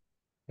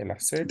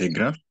 Illustrate. The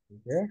graph.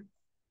 Yeah.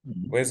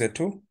 Where's the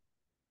 2?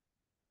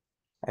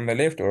 On the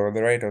left or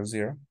the right of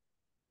 0?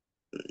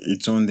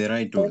 It's on the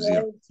right of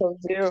 0. So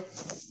 0.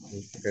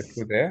 We'll put a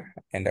 2 there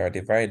and our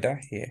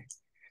divider here.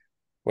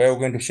 Where are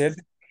we going to shed?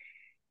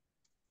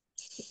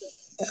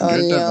 On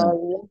Greater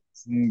your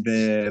than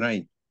the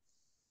right.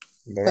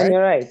 The on right?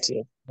 your right,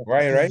 yeah.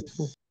 Why right?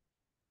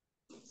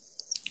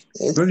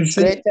 It's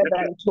greater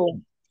than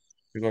 2.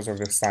 Because of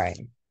the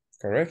sign,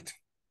 correct?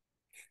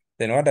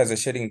 Then what does the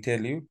shading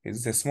tell you?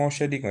 Is it a small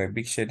shading or a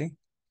big shading?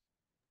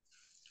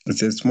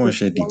 It's a small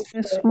shading.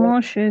 A small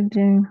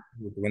shading.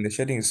 When the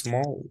shading is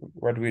small,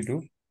 what do we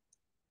do?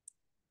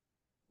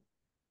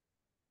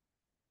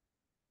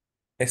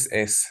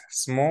 SS,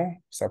 small,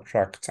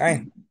 subtract.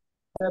 Aye.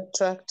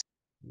 Subtract.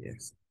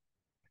 Yes.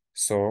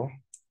 So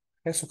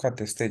let's look at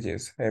the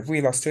stages. Have we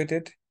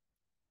illustrated?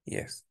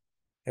 Yes.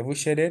 Have we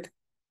shaded?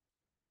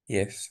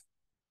 Yes.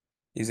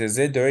 Is the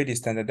Z already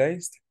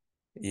standardized?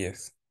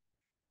 Yes.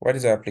 What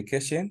is our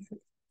application?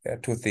 There are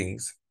 2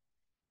 things.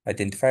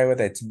 Identify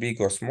whether it's big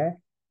or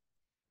small.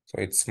 So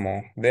it's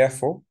small.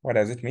 Therefore, what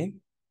does it mean?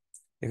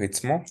 If it's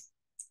small,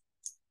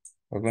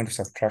 we're going to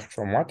subtract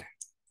from what?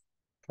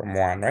 From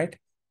 1, right?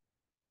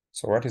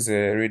 So what is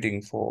the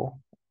reading for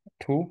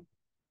 2?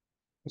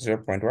 0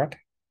 point what?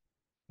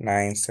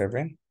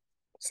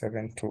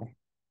 9772.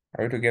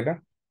 Are we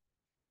together?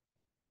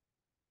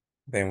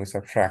 Then we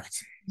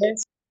subtract.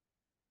 Yes.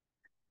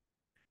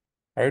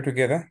 Are we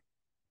together?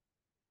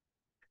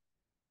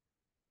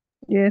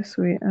 Yes,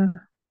 we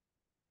are.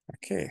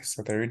 Okay,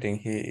 so the reading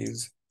here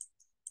is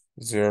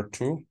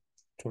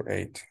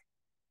 0228.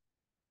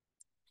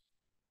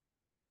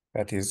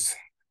 That is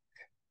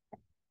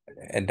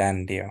a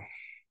done deal.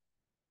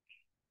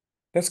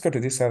 Let's go to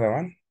this other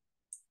one.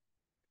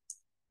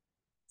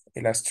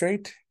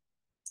 Illustrate.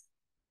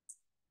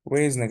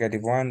 Where is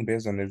 -1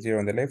 based on the 0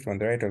 on the left, on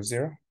the right of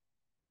 0?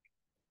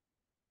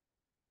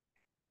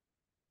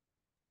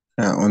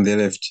 On the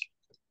left.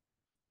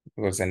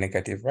 Because a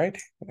negative, right?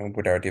 And we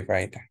put our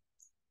divider.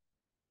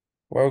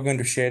 Where are we going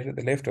to shade,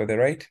 the left or the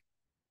right?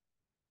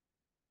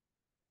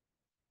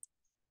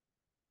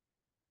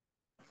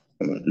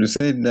 You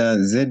said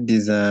Z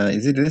is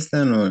it less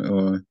than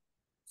or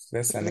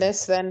Less than.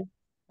 Less than.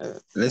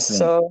 less than?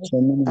 So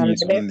So meaning on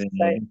it's the on left the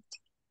side.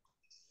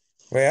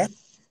 Where?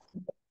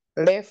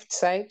 Left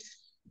side.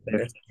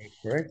 Left,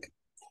 correct.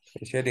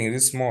 The shading is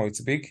this small,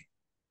 it's big.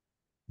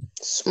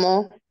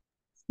 Small.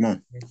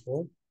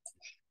 small.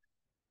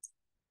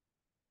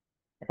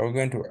 Are we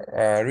going to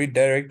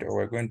redirect or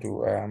we're going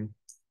to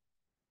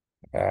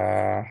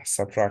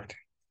subtract?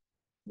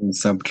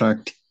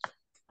 Subtract.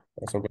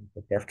 Also going to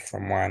subtract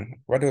from 1.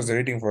 What was the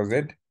reading for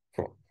Z?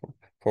 For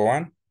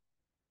 1?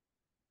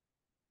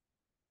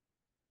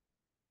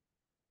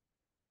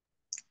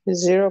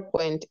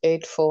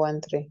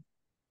 0.8413.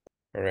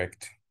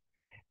 Correct.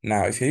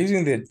 Now, if you're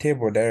using the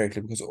table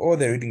directly, because all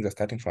the readings are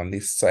starting from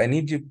this, so I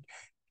need you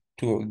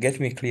to get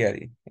me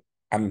clearly.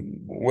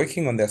 I'm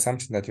working on the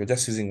assumption that you're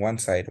just using one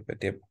side of the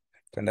table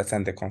to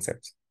understand the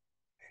concepts.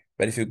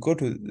 But if you go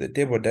to the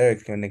table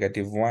directly on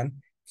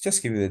 -1,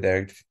 just give you the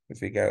direct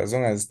figure as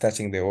long as it's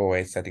touching the where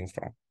it's starting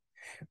from.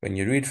 When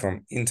you read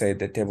from inside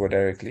the table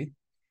directly,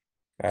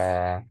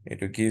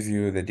 it will give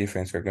you the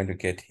difference we're going to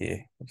get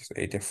here, which is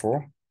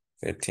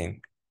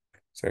 8413.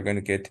 So we're going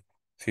to get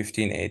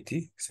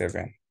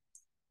 1587.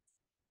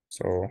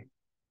 So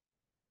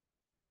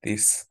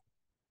this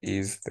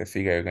is the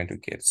figure you're going to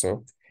get.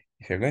 So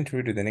if you're going to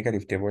read with the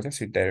negative table,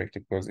 just read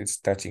directly because it's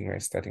touching where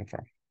it's starting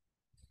from.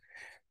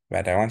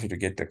 But I want you to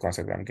get the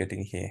concept I'm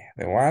getting here.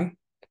 The one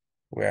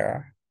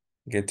we're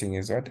getting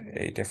is what?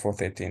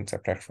 8413,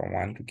 subtract from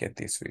 1 to get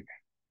this figure.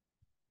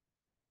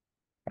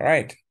 All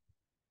right.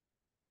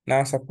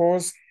 Now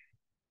suppose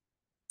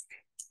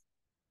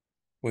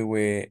we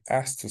were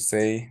asked to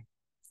say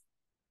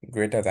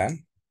greater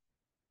than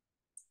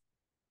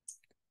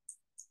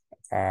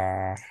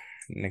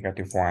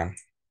 -1.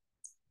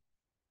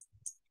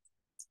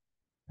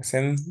 The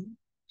same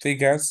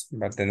figures,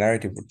 but the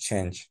narrative would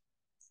change.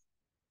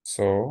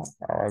 So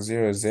our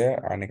 0 is there,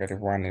 our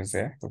 -1 is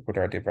there. We put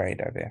our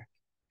divider there.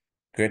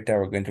 Greater,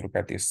 we're going to look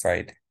at this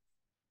side.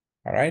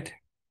 All right.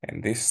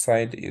 And this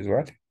side is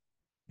what?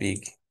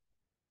 Big.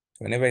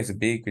 So whenever it's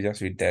big, we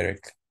just read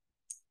direct.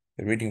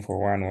 The reading for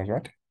 1 was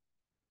what?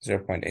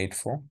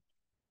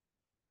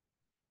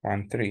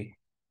 0.8413.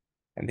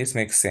 And this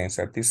makes sense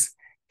that this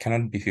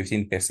cannot be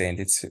 15%.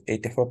 It's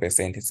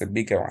 84%. It's a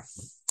bigger one.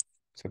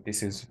 So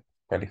this is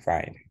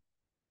qualified.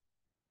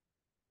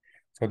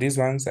 So these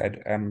ones,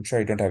 I'm sure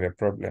you don't have a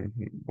problem.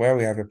 Where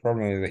we have a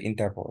problem is the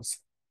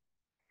intervals.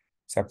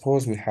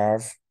 Suppose we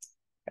have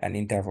an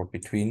interval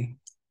between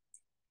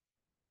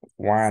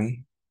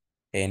 1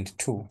 and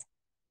 2.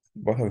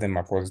 Both of them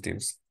are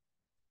positives.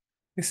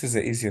 This is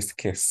the easiest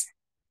case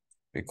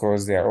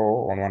because they are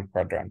all on one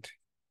quadrant.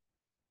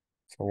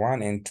 So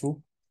 1 and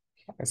 2,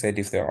 I said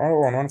if they're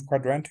all on one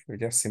quadrant, we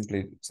just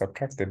simply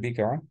subtract the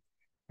bigger one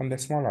from the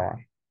smaller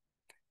one.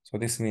 So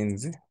this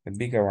means the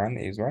bigger one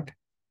is what?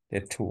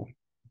 the 2.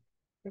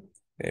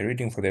 The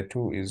reading for the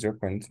 2 is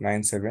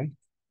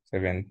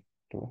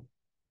 0.9772.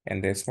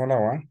 And the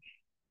smaller one,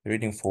 the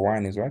reading for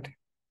 1 is what?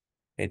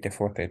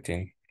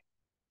 8413.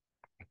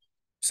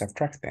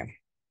 Subtract them.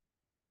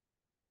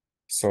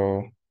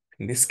 So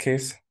in this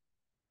case,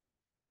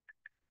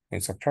 when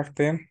you subtract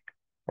them,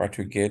 what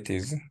you get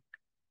is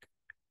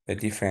the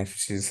difference,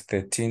 which is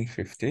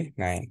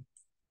 1359.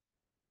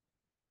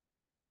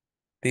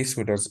 This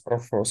would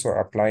also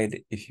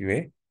applied if you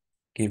were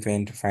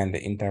given to find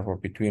the interval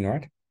between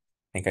what?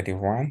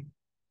 -1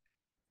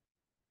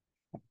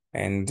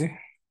 and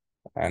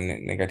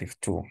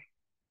 -2.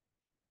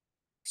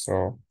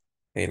 So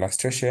the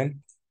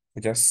illustration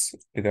will just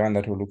be the one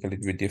that will look a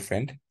little bit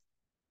different,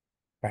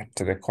 but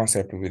the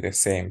concept will be the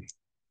same,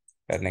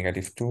 that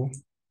 -2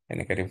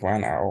 and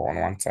 -1 are all on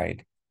one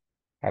side.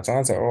 As long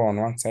as they're all on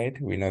one side,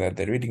 we know that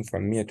the reading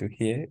from here to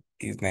here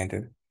is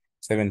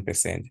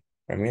 97%.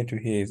 From here to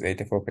here is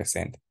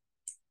 84%.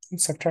 And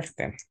subtract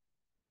them.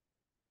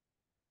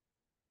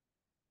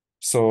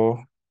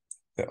 So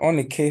the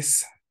only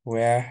case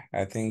where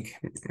I think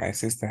my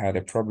sister had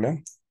a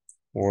problem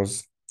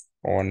was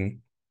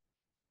on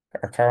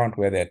account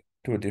where there are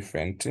two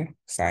different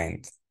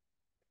signs.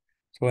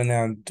 So when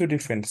there are two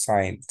different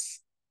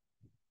signs,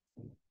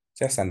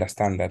 just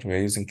understand that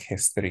we're using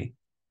case 3.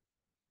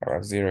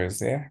 Our 0 is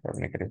there,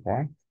 we have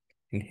 -1,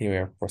 and here we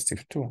have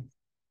 +2.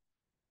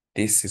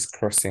 This is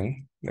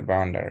crossing the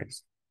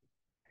boundaries.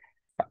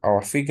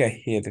 Our figure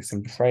here, the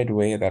simplified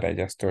way that I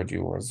just told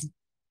you was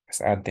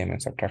just add them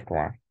and subtract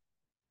 1.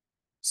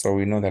 So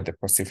we know that the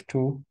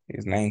 +2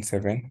 is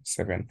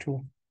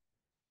 9772.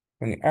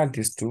 When you add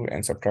these two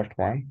and subtract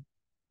 1,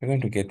 you're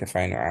going to get the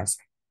final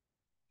answer.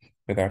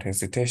 Without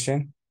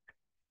hesitation,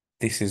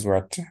 this is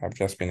what I've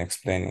just been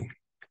explaining.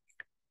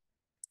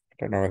 I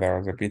don't know whether I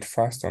was a bit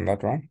fast on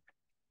that one,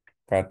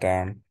 but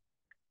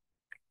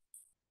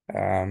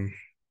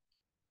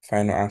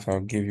final answer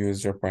I'll give you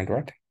is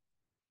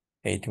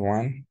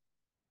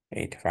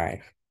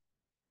 0.8185.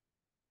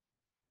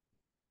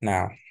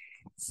 Now,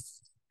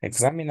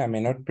 examiner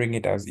may not bring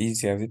it as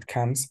easy as it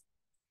comes.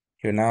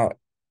 He'll now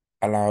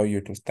allow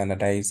you to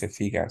standardize the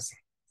figures.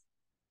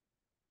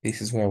 This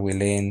is where we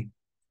learn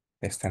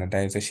the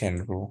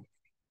standardization rule,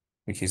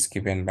 which is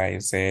given by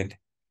Z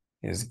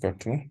is equal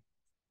to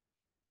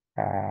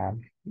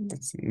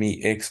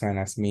x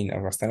minus mean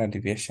over standard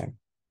deviation.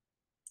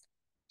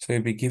 So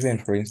you'll be given,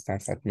 for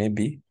instance, that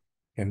maybe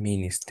your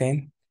mean is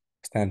 10,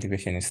 standard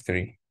deviation is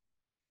 3.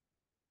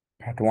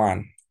 Part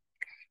 1,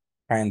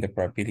 find the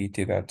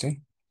probability that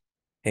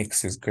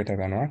x is greater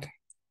than what?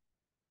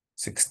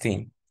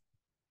 16.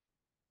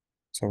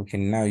 So we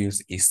can now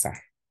use ISA.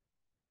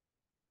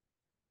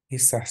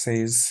 ISA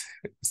says,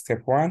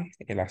 step 1,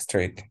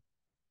 illustrate.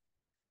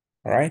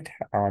 All right,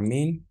 our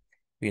mean,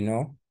 we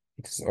know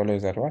it is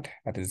always at what?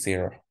 At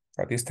 0.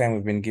 But this time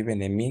we've been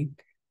given a mean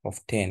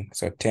of 10.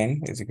 So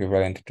 10 is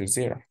equivalent to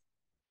 0.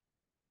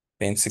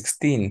 Then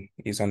 16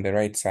 is on the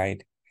right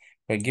side.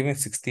 We're given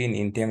 16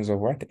 in terms of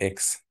what?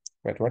 X.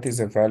 But what is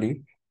the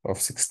value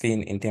of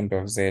 16 in terms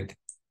of Z? We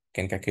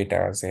can calculate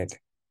our Z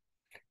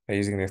by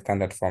using the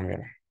standard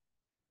formula.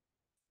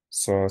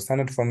 So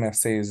standard formula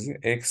says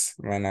x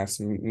minus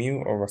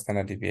mu over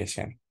standard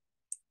deviation.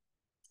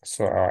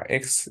 So our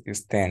x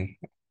is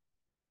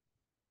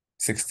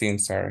 16,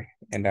 sorry,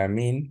 and our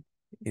mean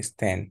is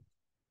 10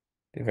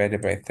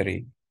 divided by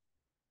 3.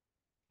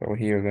 So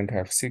here we're going to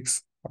have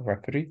 6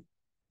 over 3.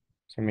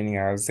 So meaning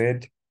our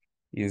Z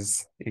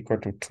is equal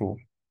to 2.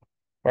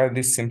 Well,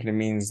 this simply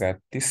means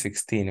that this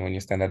 16, when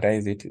you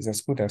standardize it, is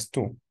as good as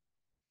 2.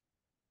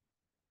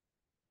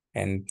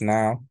 And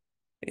now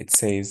it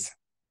says,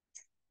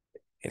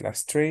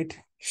 illustrate,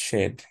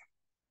 shade.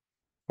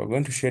 We're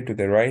going to shade to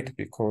the right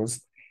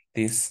because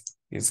this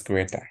is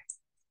greater.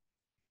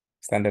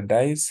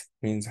 Standardize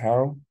means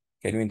how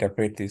can we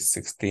interpret this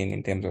 16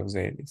 in terms of Z?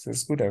 It's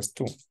as good as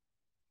 2.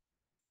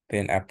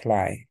 Then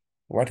apply.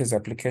 What is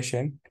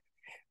application?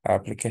 Our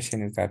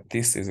application is that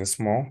this is a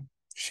small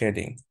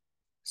shading.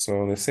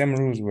 So the same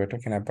rules we're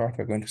talking about,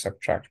 we're going to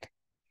subtract.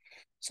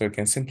 So you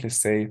can simply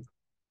say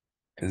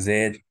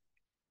Z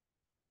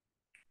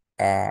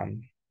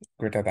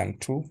greater than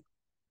 2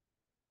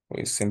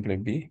 will simply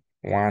be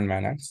 1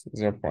 minus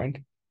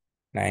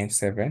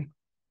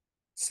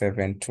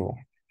 0.9772.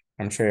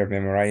 I'm sure you've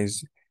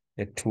memorized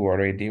the 2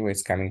 already, where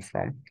it's coming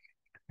from.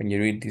 When you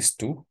read this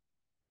 2,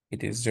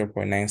 it is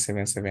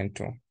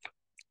 0.9772.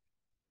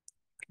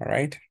 All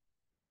right.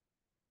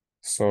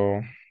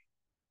 So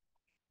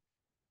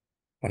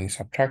when you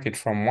subtract it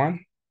from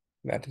 1,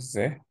 that is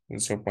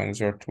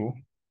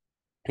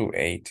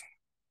 0.0228.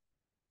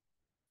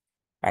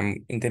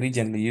 I'm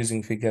intelligently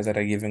using figures that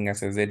are giving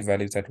us a Z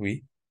values that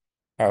we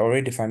are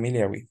already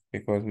familiar with,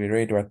 because we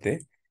read what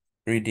the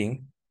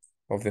reading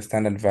of the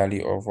standard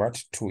value of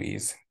what 2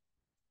 is.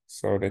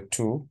 So the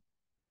 2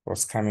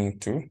 was coming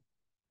to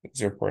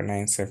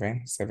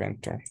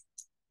 0.9772.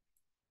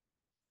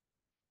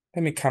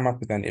 Let me come up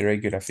with an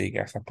irregular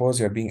figure. Suppose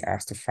you're being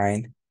asked to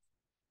find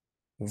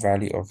the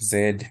value of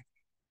Z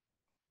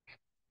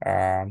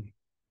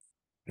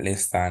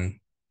less than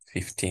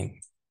 15.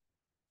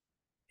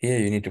 Here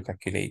you need to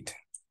calculate.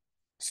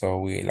 So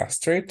we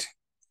illustrate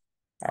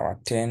our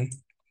 10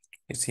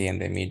 is here in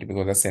the mid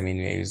because that's the mean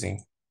we're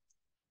using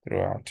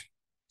throughout.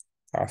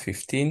 Our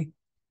 15,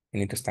 we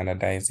need to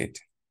standardize it.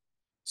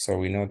 So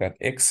we know that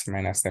x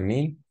minus the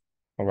mean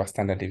over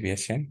standard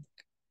deviation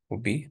will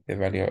be the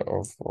value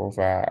of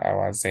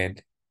our z.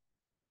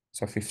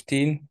 So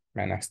 15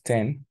 minus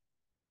 10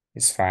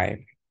 is 5.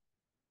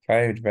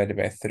 5 divided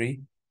by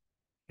 3,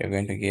 you're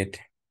going to get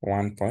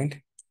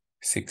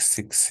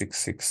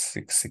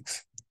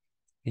 1.666666.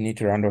 You need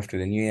to round off to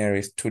the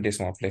nearest 2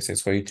 decimal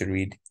places for you to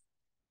read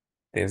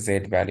the z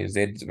values.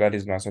 Z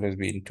values must always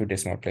be in 2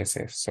 decimal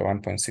places. So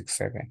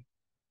 1.67.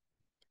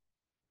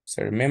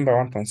 So remember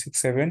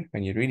 1.67,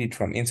 when you read it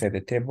from inside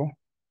the table,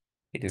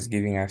 it is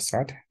giving us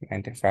what?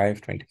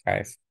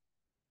 95.25.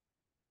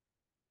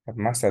 I've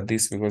mastered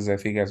this because the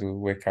figures we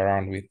work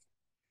around with.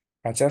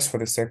 But just for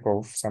the sake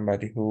of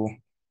somebody who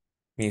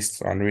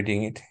missed on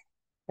reading it,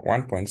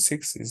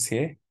 1.6 is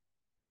here,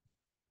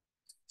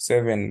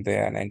 7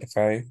 there,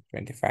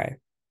 95.25.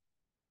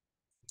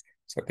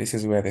 So this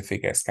is where the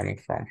figure is coming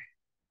from.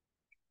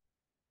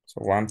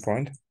 So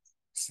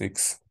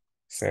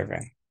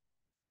 1.67.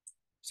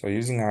 So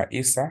using our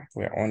ISA,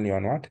 we're only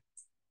on what?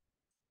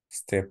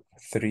 Step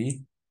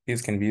 3.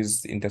 These can be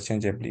used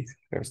interchangeably.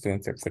 So still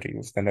in step 3,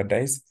 you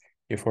standardize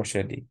before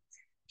shading.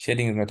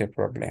 Shading is not a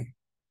problem.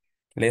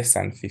 Less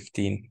than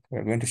 15,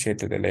 we're going to shade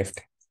to the left.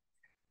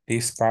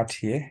 This part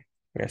here,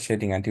 we are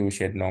shading until we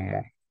shade no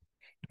more.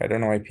 I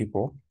don't know why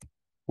people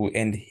who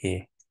end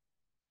here.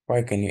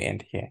 Why can you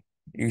end here?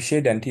 You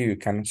shade until you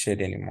cannot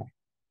shade anymore.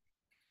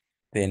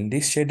 Then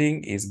this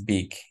shading is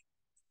big.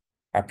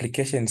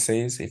 Application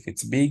says if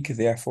it's big,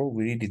 therefore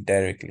we read it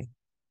directly.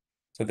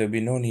 So there'll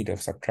be no need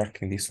of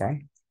subtracting this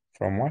one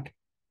from what?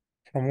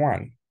 From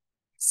 1.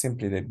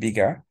 Simply the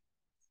bigger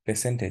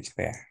percentage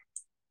there.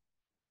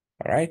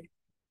 All right?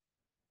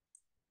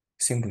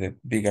 Simply the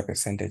bigger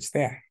percentage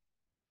there.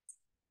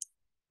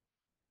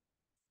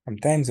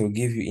 Sometimes they'll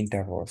give you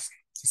intervals.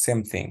 It's the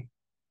same thing.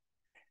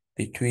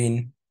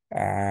 Between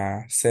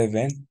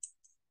 7,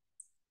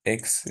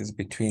 x is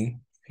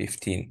between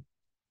 15.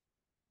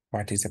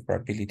 What is the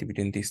probability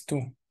between these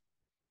two?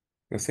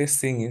 The first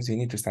thing is you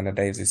need to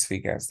standardize these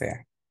figures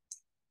there.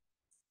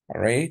 All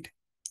right?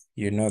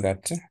 You know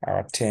that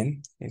our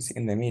 10 is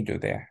in the middle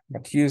there,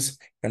 but use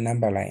your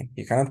number line.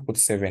 You cannot put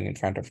 7 in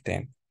front of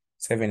 10.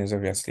 7 is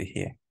obviously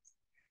here.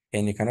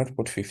 And you cannot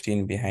put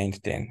 15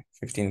 behind 10.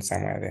 15 is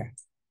somewhere there.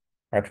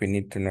 What we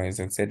need to know is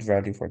the z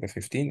value for the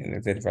 15 and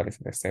the z value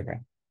for the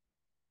 7.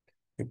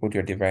 You put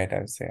your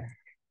dividers there.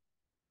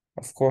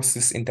 Of course,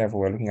 this interval,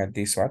 we're looking at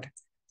this what?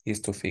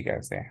 These two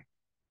figures there.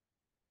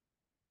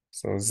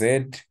 So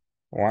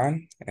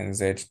Z1 and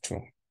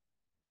Z2.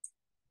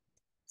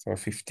 So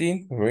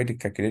 15, we already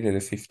calculated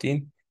the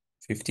 15.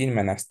 15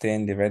 minus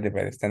 10 divided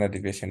by the standard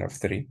deviation of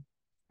 3.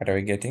 What are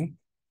we getting?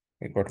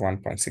 We got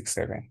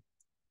 1.67.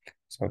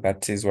 So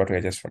that is what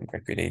we're just from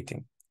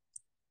calculating.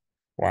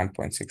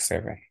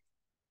 1.67.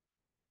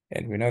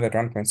 And we know that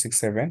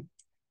 1.67,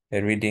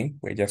 the reading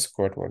we just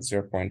got was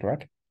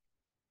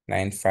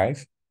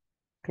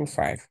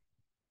 0.9525.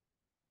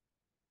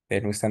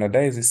 Then we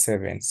standardize this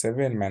 7.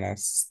 7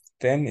 minus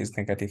 10 is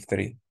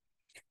 -3.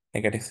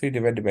 -3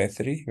 divided by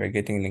 3, we're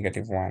getting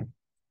 -1.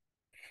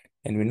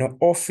 And we know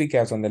all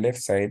figures on the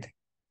left side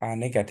are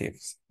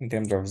negatives in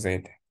terms of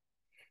Z.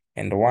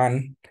 And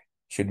 1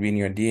 should be in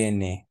your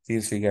DNA.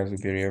 These figures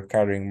will be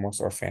recurring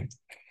most often.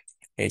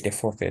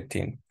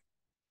 8413.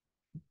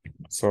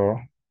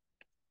 So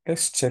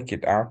let's check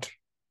it out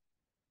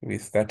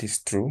if that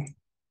is true.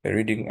 The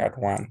reading at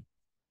 1.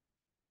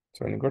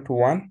 So when you go to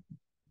 1,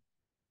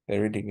 the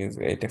reading is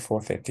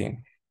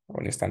 8413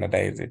 when you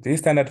standardize it. These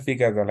standard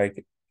figures are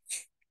like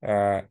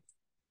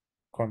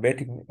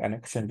converting an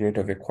exchange rate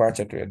of a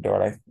kwacha to a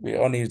dollar.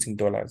 We're only using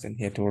dollars in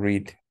here to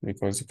read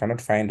because you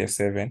cannot find a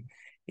 7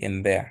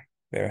 in there.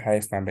 The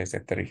highest number is a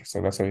 3.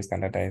 So that's why we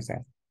standardize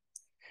that.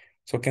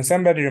 So can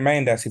somebody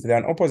remind us if they're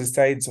on opposite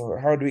sides, or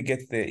how do we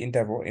get the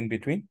interval in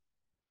between?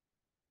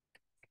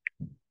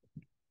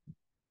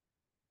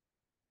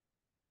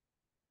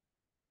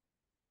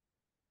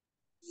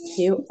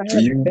 You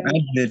add You them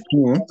add the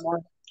 2 from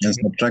 1. and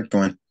subtract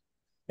 1.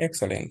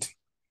 Excellent.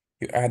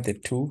 You add the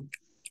 2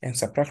 and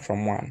subtract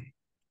from 1.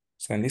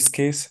 So in this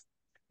case,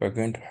 we're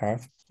going to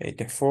have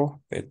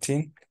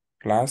 8413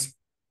 plus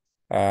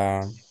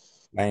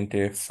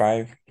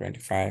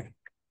 9525.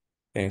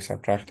 Then you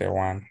subtract the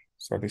 1.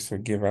 So this will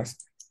give us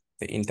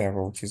the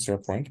interval, which is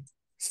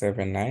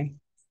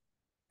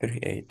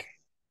 0.7938.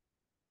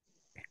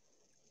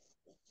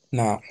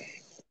 Now,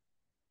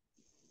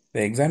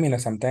 the examiner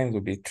sometimes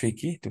will be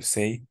tricky to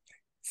say,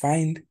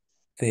 find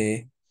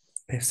the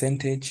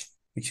percentage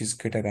which is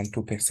greater than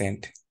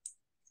 2%.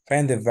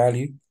 Find the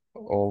value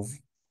of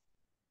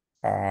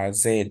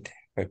Z,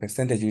 the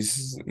percentage which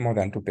is more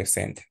than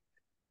 2%,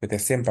 with the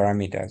same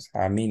parameters.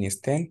 Our mean is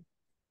 10,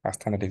 our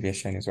standard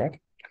deviation is what?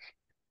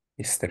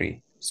 Is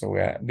 3. So we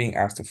are being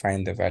asked to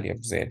find the value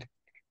of Z,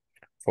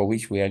 for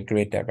which we are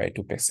greater by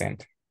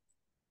 2%.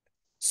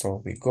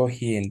 So we go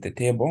here in the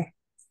table.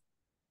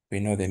 We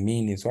know the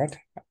mean is what?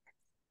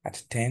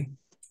 At 10.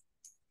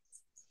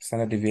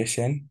 Standard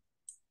deviation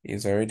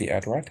is already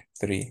at what?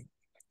 3.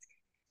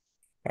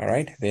 All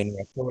right, then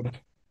we're told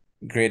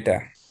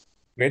greater.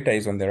 Greater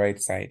is on the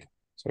right side,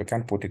 so we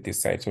can't put it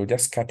this side. So we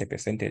just cut a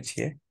percentage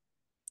here.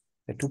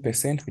 The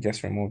 2%, we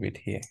just remove it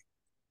here.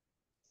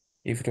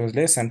 If it was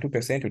less than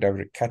 2%, we'd have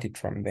cut it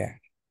from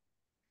there.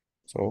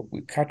 So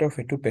we cut off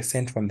a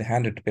 2% from the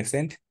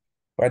 100%.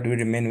 What do we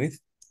remain with?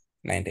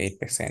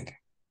 98%.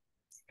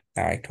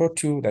 Now, I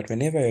taught you that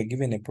whenever you're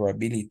given a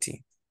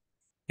probability,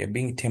 you're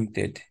being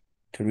tempted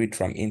to read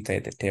from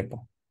inside the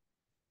table.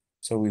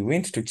 So we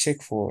went to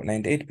check for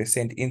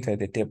 98% inside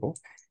the table.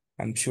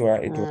 I'm sure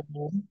it was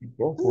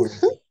people who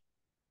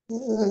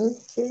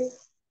Okay.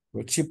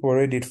 were cheap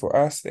already it for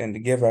us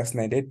and gave us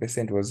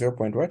 98% was 0.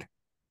 What?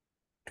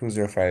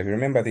 205.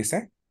 Remember this,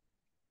 eh?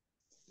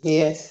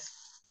 Yes.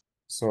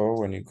 So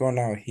when you go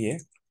now here,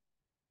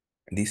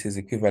 this is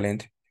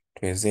equivalent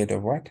to a Z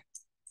of what?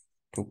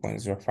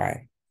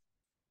 2.05.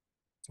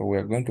 So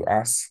we're going to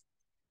ask,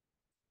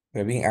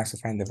 we're being asked to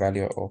find the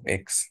value of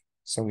X.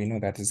 So we know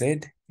that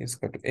Z is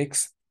equal to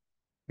X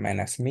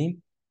minus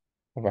mean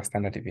over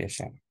standard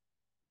deviation.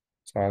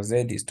 So our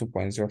Z is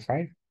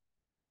 2.05.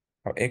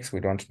 Our X, we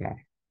don't know.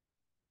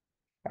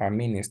 Our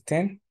mean is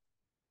 10,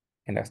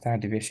 and our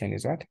standard deviation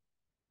is what?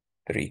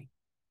 3.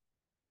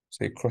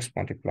 So you cross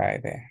multiply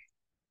there.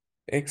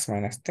 X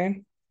minus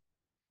 10,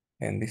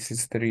 and this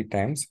is 3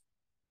 times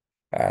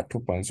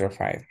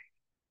 2.05.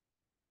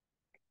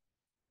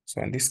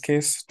 So in this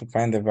case, to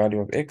find the value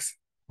of X,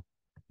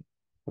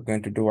 we're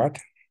going to do what?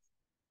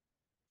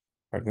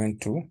 We're going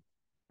to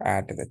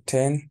add the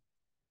 10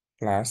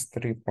 plus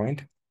 3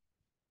 times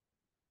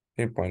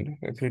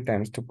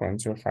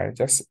 2.05,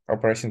 just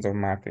operations of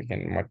math. You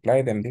can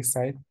multiply them this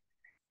side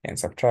and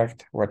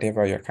subtract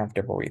whatever you're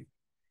comfortable with.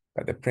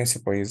 But the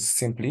principle is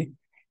simply,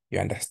 you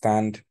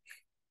understand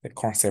the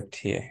concept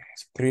here.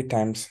 So 3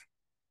 times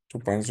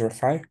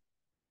 2.05,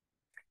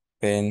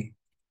 then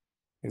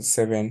it's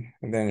 7.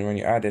 And then when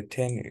you add a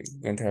 10, you're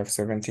going to have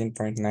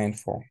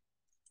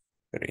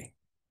 17.943.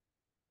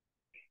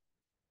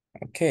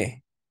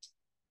 Okay.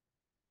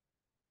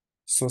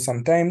 So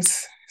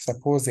sometimes,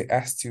 suppose they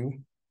asked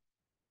you,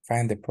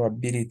 find the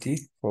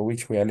probability for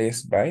which we are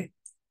less by,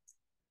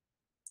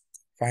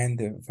 find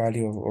the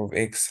value of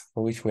X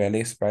for which we are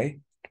less by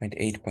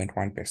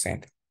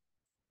 28.1%.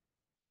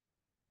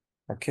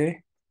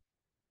 Okay.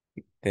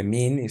 The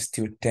mean is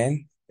still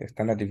 10. The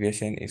standard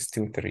deviation is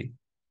still 3.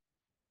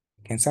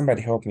 Can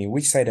somebody help me?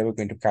 Which side are we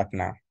going to cut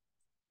now?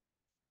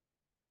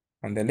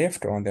 On the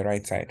left or on the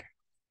right side?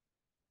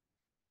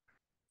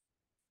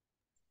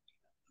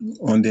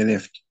 On the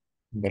left.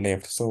 The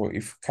left. So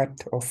if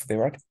cut off the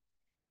what?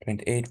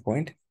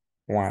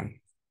 28.1.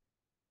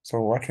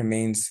 So what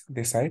remains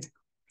this side?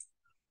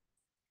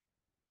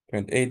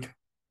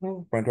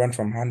 28.1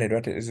 from 100.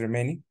 What is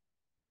remaining?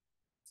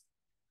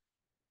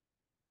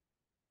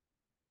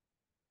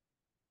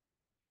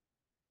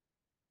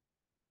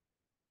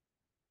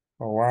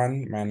 Or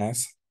 1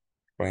 minus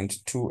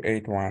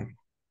 0.281.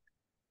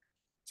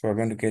 So we're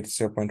going to get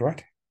 0.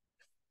 What?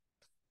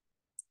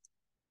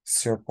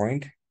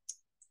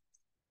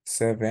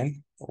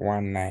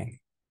 0.719.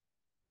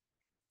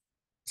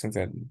 Since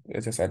I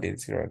just added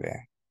 0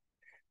 there.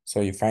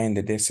 So you find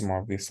the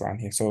decimal of this one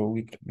here. So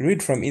we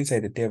read from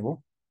inside the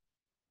table,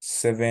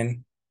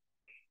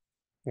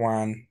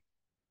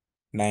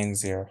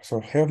 7190. So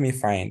help me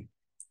find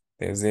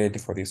the Z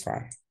for this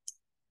one.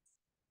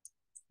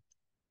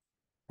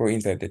 Go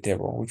inside the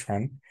table. Which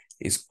one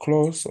is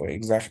close or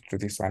exact to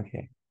this one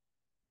here?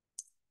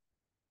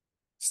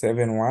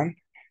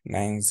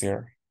 7190.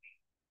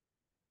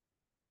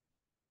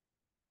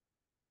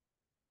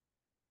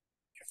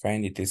 You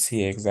find it is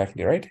here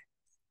exactly, right?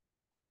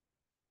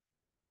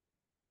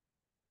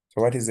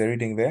 So what is the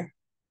reading there?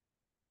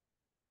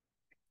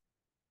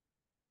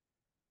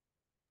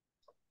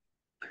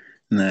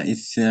 Now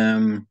it's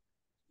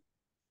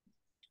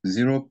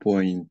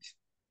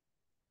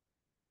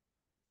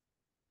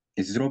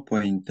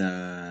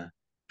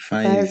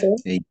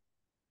 0.58.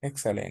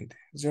 Excellent.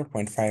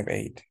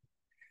 0.58.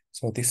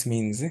 So this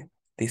means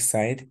this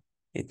side,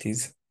 it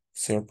is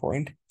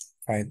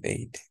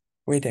 0.58.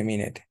 Wait a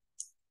minute.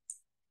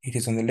 It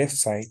is on the left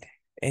side.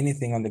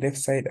 Anything on the left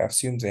side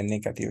assumes a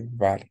negative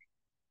value.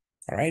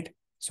 All right?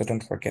 So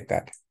don't forget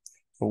that.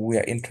 So we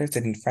are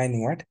interested in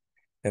finding what?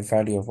 The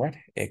value of what?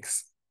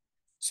 X.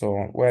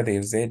 So where there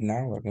is Z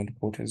now, we're going to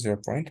put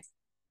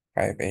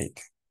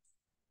 0.58.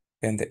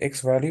 Then the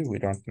X value, we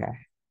don't know.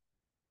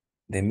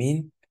 The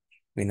mean,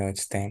 we know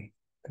it's 10.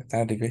 The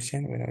standard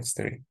deviation, we know it's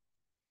 3.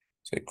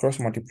 So you cross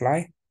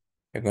multiply,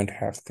 we're going to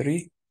have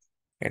 3.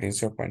 It is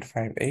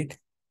 0.58.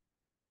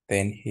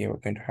 Then here we're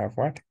going to have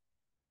what?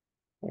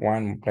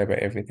 1 multiplied by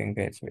everything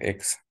there. So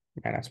X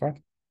minus what?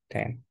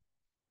 10.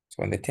 So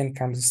when the 10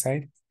 comes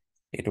inside,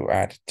 it will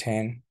add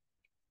 10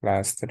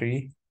 plus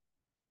 3,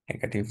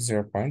 negative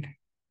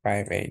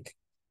 0.58.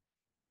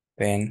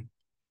 Then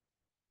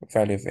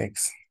value of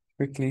X.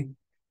 Quickly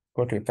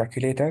go to your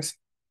calculators.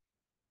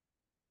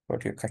 Go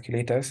to your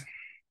calculators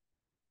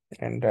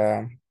and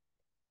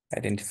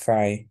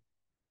identify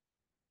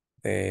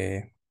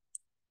the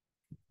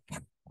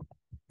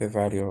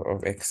value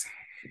of x.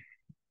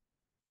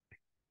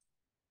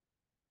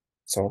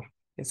 So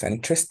it's an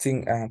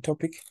interesting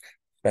topic,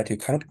 but you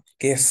cannot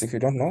guess. If you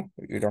don't know,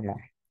 you don't know.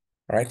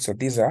 All right, so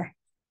these are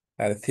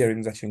the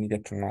theorems that you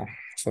needed to know.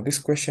 So this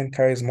question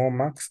carries more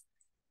marks.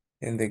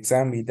 In the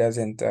exam, it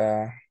doesn't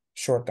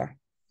shorter.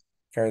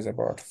 Carries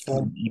about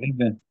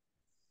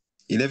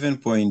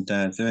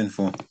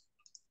 11.74.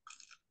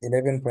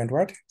 11 point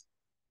what?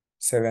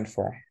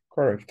 74.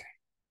 Correct.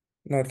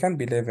 No, it can't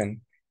be 11.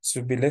 It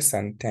should be less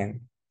than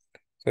 10.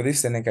 So this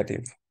is a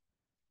negative.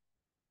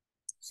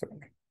 So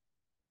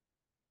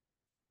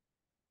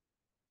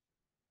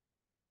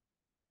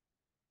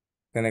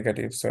the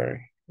negative,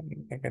 sorry.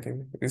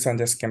 Negative. This one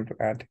just came to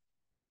add.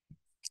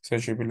 So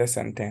it should be less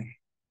than 10.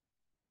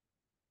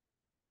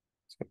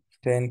 So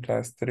 10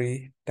 plus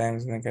 3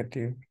 times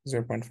negative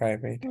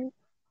 0.58.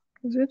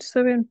 Is it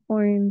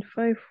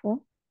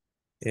 7.54?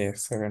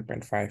 Yes,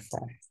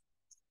 7.54.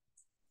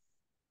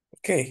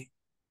 Okay.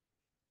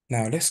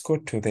 Now let's go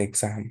to the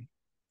exam.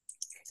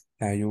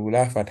 Now you will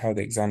laugh at how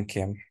the exam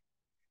came.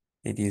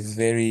 It is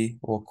very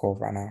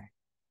walkover now.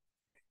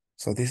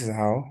 So this is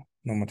how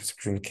normal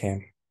distribution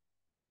came.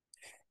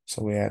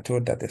 So we are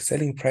told that the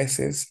selling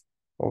prices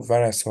of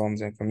various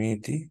homes and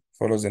community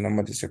follows the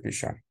normal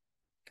distribution.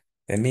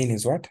 The mean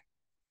is what?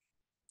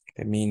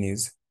 The mean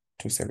is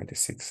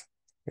 276.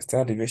 The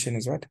standard deviation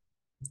is what?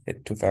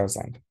 At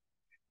 2000.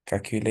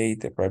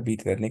 Calculate the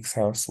probability that next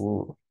house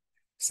will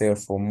sell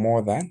for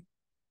more than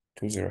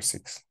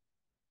 206.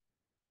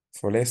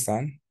 For less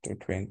than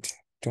 220.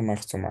 2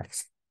 marks, 2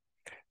 marks.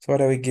 So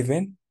what are we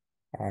given?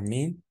 Our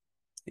mean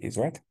is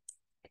what?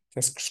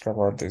 Just scrap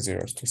out the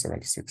zeros,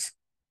 276.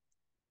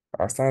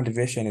 Our standard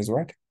deviation is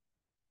what?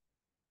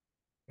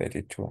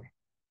 32.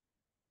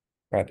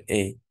 But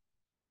A,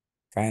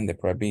 find the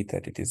probability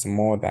that it is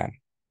more than.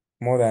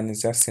 More than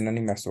is just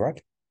synonymous to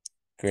what?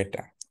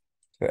 Greater.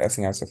 So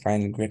asking us to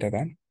find greater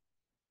than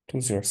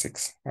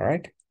 206, all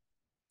right?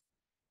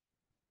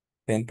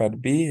 Then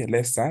part B,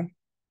 less than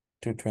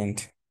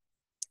 220.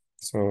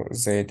 So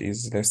Z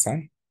is less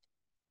than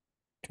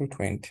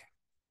 220.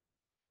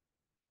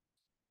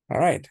 All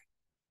right.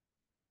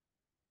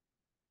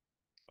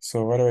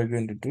 So what are we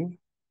going to do?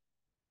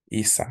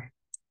 ISA.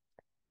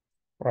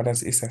 What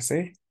does ISA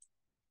say?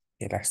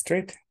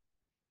 Illustrate,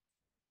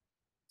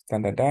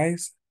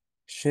 standardize,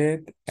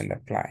 shade, and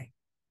apply.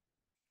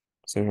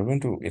 So if we're going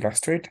to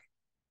illustrate,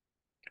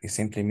 it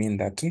simply means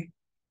that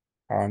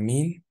our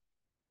mean,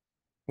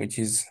 which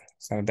is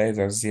standardized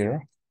as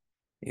 0,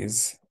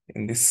 is,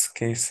 in this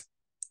case,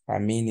 our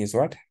mean is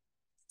what?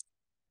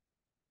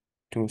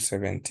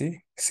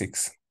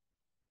 276.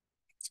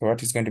 So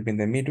what is going to be in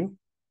the middle?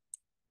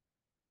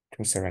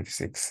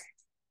 276.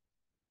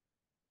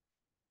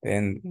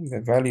 Then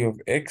the value of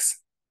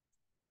x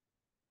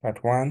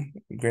at 1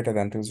 greater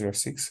than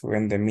 206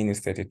 when the mean is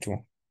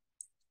 32.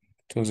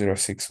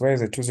 206. Where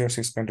is the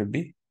 206 going to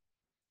be?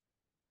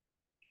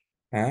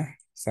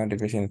 Standard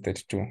deviation is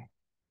 32.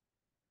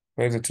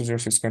 Where is the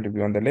 206 going to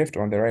be? On the left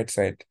or on the right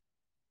side?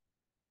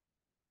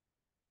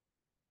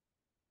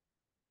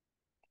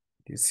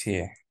 It is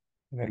here,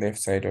 the left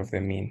side of the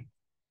mean.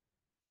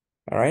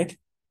 All right.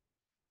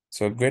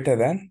 So greater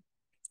than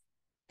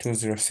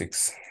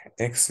 206.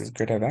 X is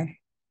greater than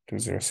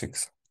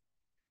 206.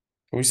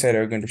 Which side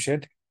are we going to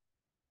shade?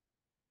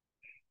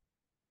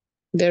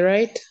 The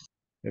right.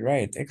 The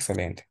right.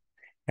 Excellent.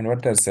 And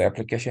what does the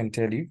application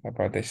tell you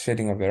about the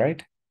shading of the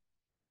right?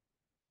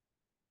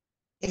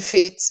 If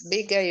it's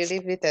bigger, you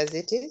leave it as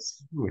it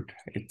is. Good.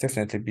 It's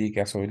definitely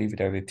bigger, so we leave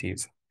it as it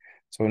is.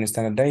 So when you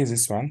standardize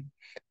this one,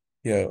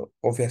 you're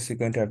obviously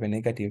going to have a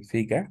negative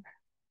figure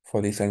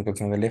for this one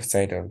because on the left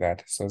side of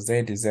that. So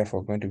Z is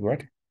therefore going to be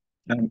what?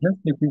 Just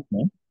a quick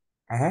one.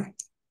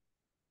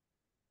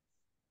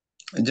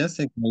 Just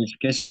a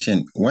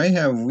clarification. Why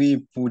have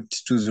we put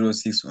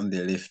 206 on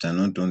the left and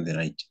not on the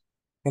right?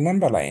 The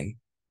number line.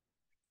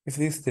 If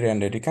this is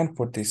 300, you can't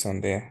put this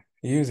on there.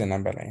 You use a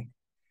number line.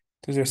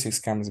 206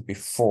 comes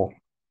before.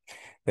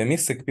 The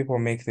mistake people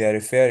make, they are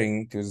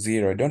referring to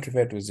 0. Don't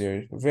refer to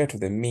 0. Refer to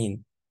the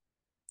mean.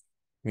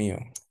 Mu.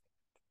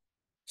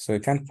 So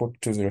you can't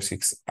put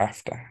 206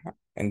 after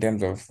in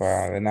terms of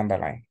the number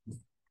line.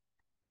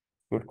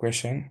 Good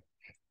question.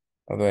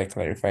 Although I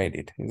clarified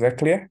it. Is that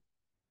clear?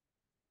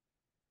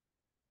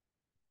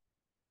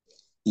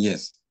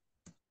 Yes.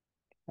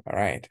 All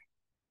right.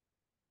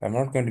 I'm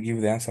not going to give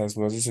the answers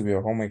because this will be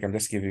your homework. I'm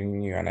just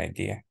giving you an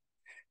idea.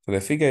 So the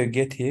figure you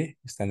get here,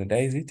 you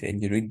standardize it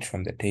and you read it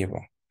from the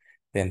table.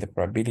 Then the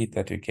probability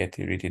that you get,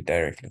 you read it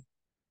directly.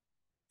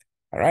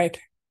 All right.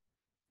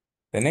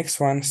 The next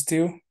one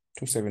still,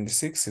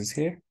 276 is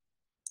here.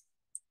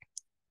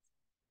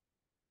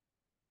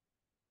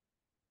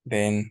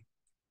 Then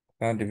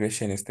standard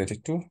deviation is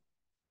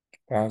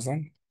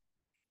 32,000.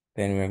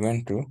 Then we're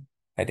going to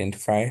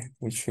identify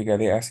which figure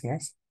they're asking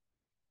us.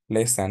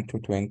 Less than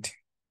 220.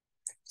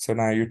 So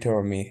now you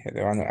tell me,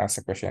 the one who asked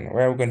the question,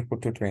 where are we going to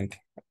put 220?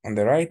 On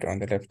the right or on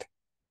the left?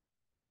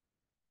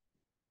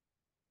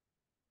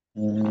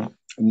 On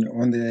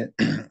the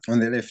on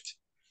the left.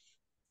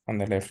 On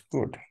the left,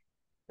 good.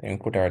 Then we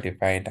put our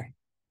divider.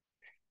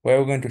 Where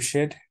we're going to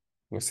shade,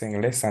 we're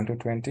saying less than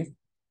 220.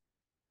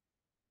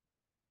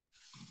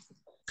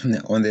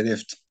 On the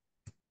left.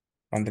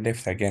 On the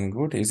left again,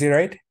 good. Is it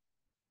right?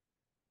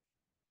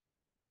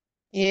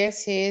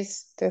 Yes,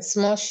 yes, the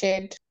small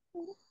shade.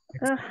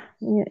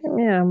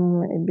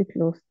 I'm a bit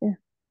lost. Yeah.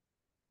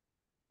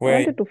 I Where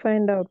wanted to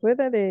find out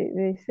whether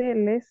they say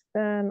less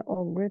than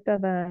or greater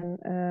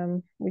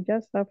than. We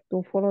just have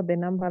to follow the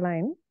number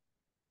line.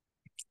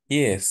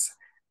 Yes,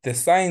 the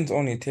signs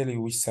only tell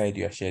you which side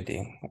you are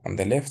shading, on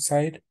the left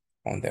side,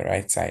 on the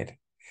right side.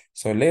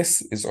 So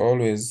less is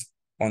always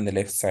on the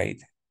left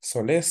side.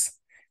 So less,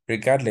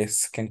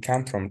 regardless, can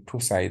come from two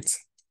sides.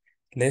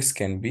 Less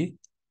can be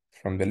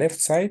from the left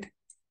side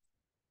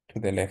to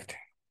the left.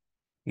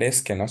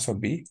 Less can also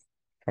be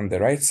from the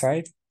right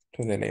side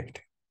to the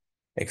left,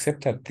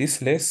 except that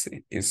this less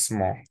is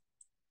small.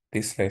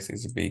 This less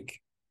is big.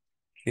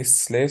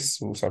 This less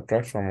will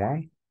subtract from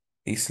 1.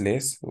 This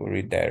less will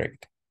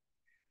redirect.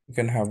 You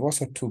can have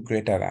also two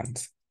greater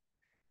thans.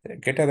 The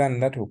greater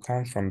than that will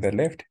come from the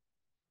left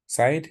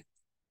side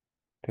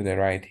to the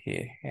right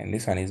here. And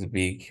this one is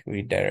big,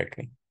 read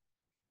directly.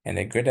 And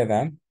the greater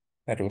than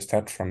that will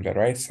start from the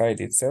right side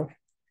itself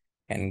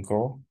and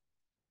go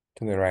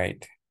to the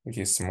right, which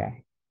is small.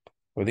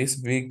 For this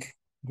big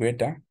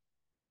greater,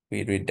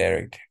 we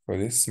redirect. For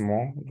this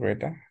small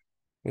greater,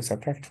 we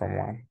subtract from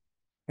 1.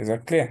 Is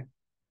that clear?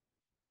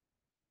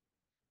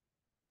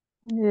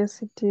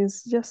 Yes, it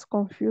is just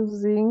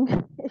confusing.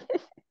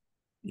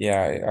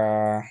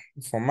 Yeah,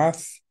 for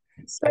math,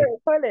 Sorry,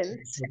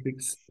 Colin.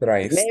 topics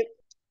thrice.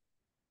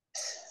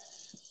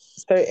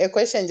 Sorry, a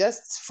question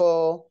just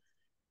for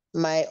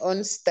my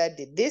own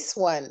study. This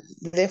one,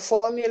 the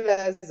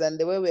formulas and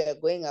the way we are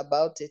going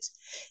about it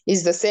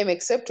is the same,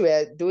 except we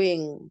are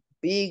doing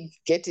big,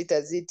 get it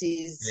as it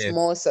is, Yes.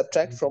 small,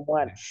 subtract from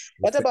 1.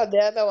 What about the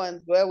other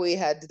ones where we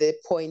had the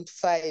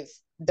 0.5?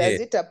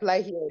 Does it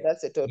apply here?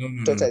 That's a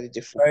No. totally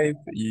different. 5,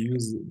 you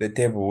use the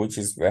table, which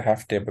is the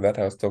half table that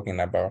I was talking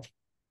about.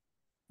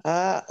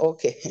 Ah,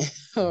 okay.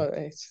 All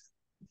right.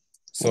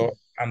 So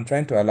I'm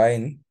trying to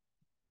align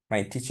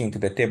my teaching to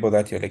the table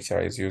that your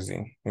lecturer is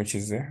using, which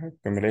is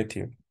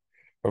cumulative.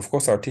 Of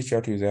course, I'll teach you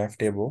how to use a half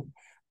table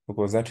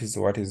because that is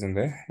what is in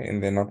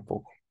the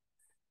notebook.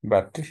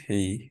 But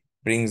he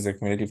brings the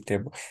cumulative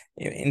table.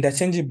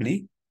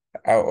 Interchangeably,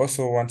 I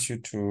also want you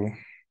to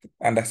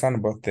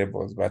understand both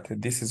tables, but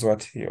this is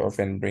what he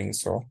often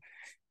brings. So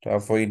to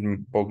avoid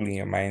boggling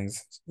your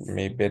minds, you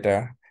may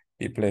better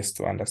be placed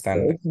to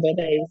understand. It's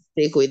better I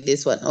stick with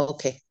this one.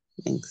 Okay,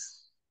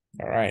 thanks.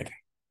 All right.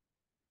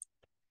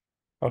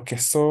 Okay,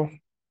 so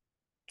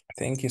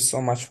thank you so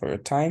much for your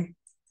time.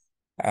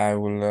 I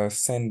will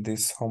send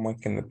this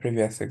homework in the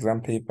previous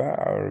exam paper.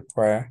 I'll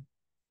require,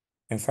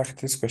 in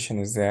fact, this question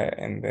is there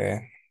in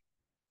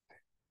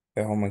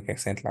the homework I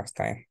sent last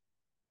time.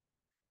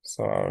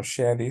 So I'll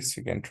share this.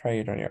 You can try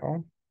it on your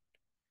own.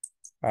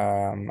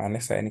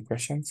 Unless there are any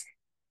questions.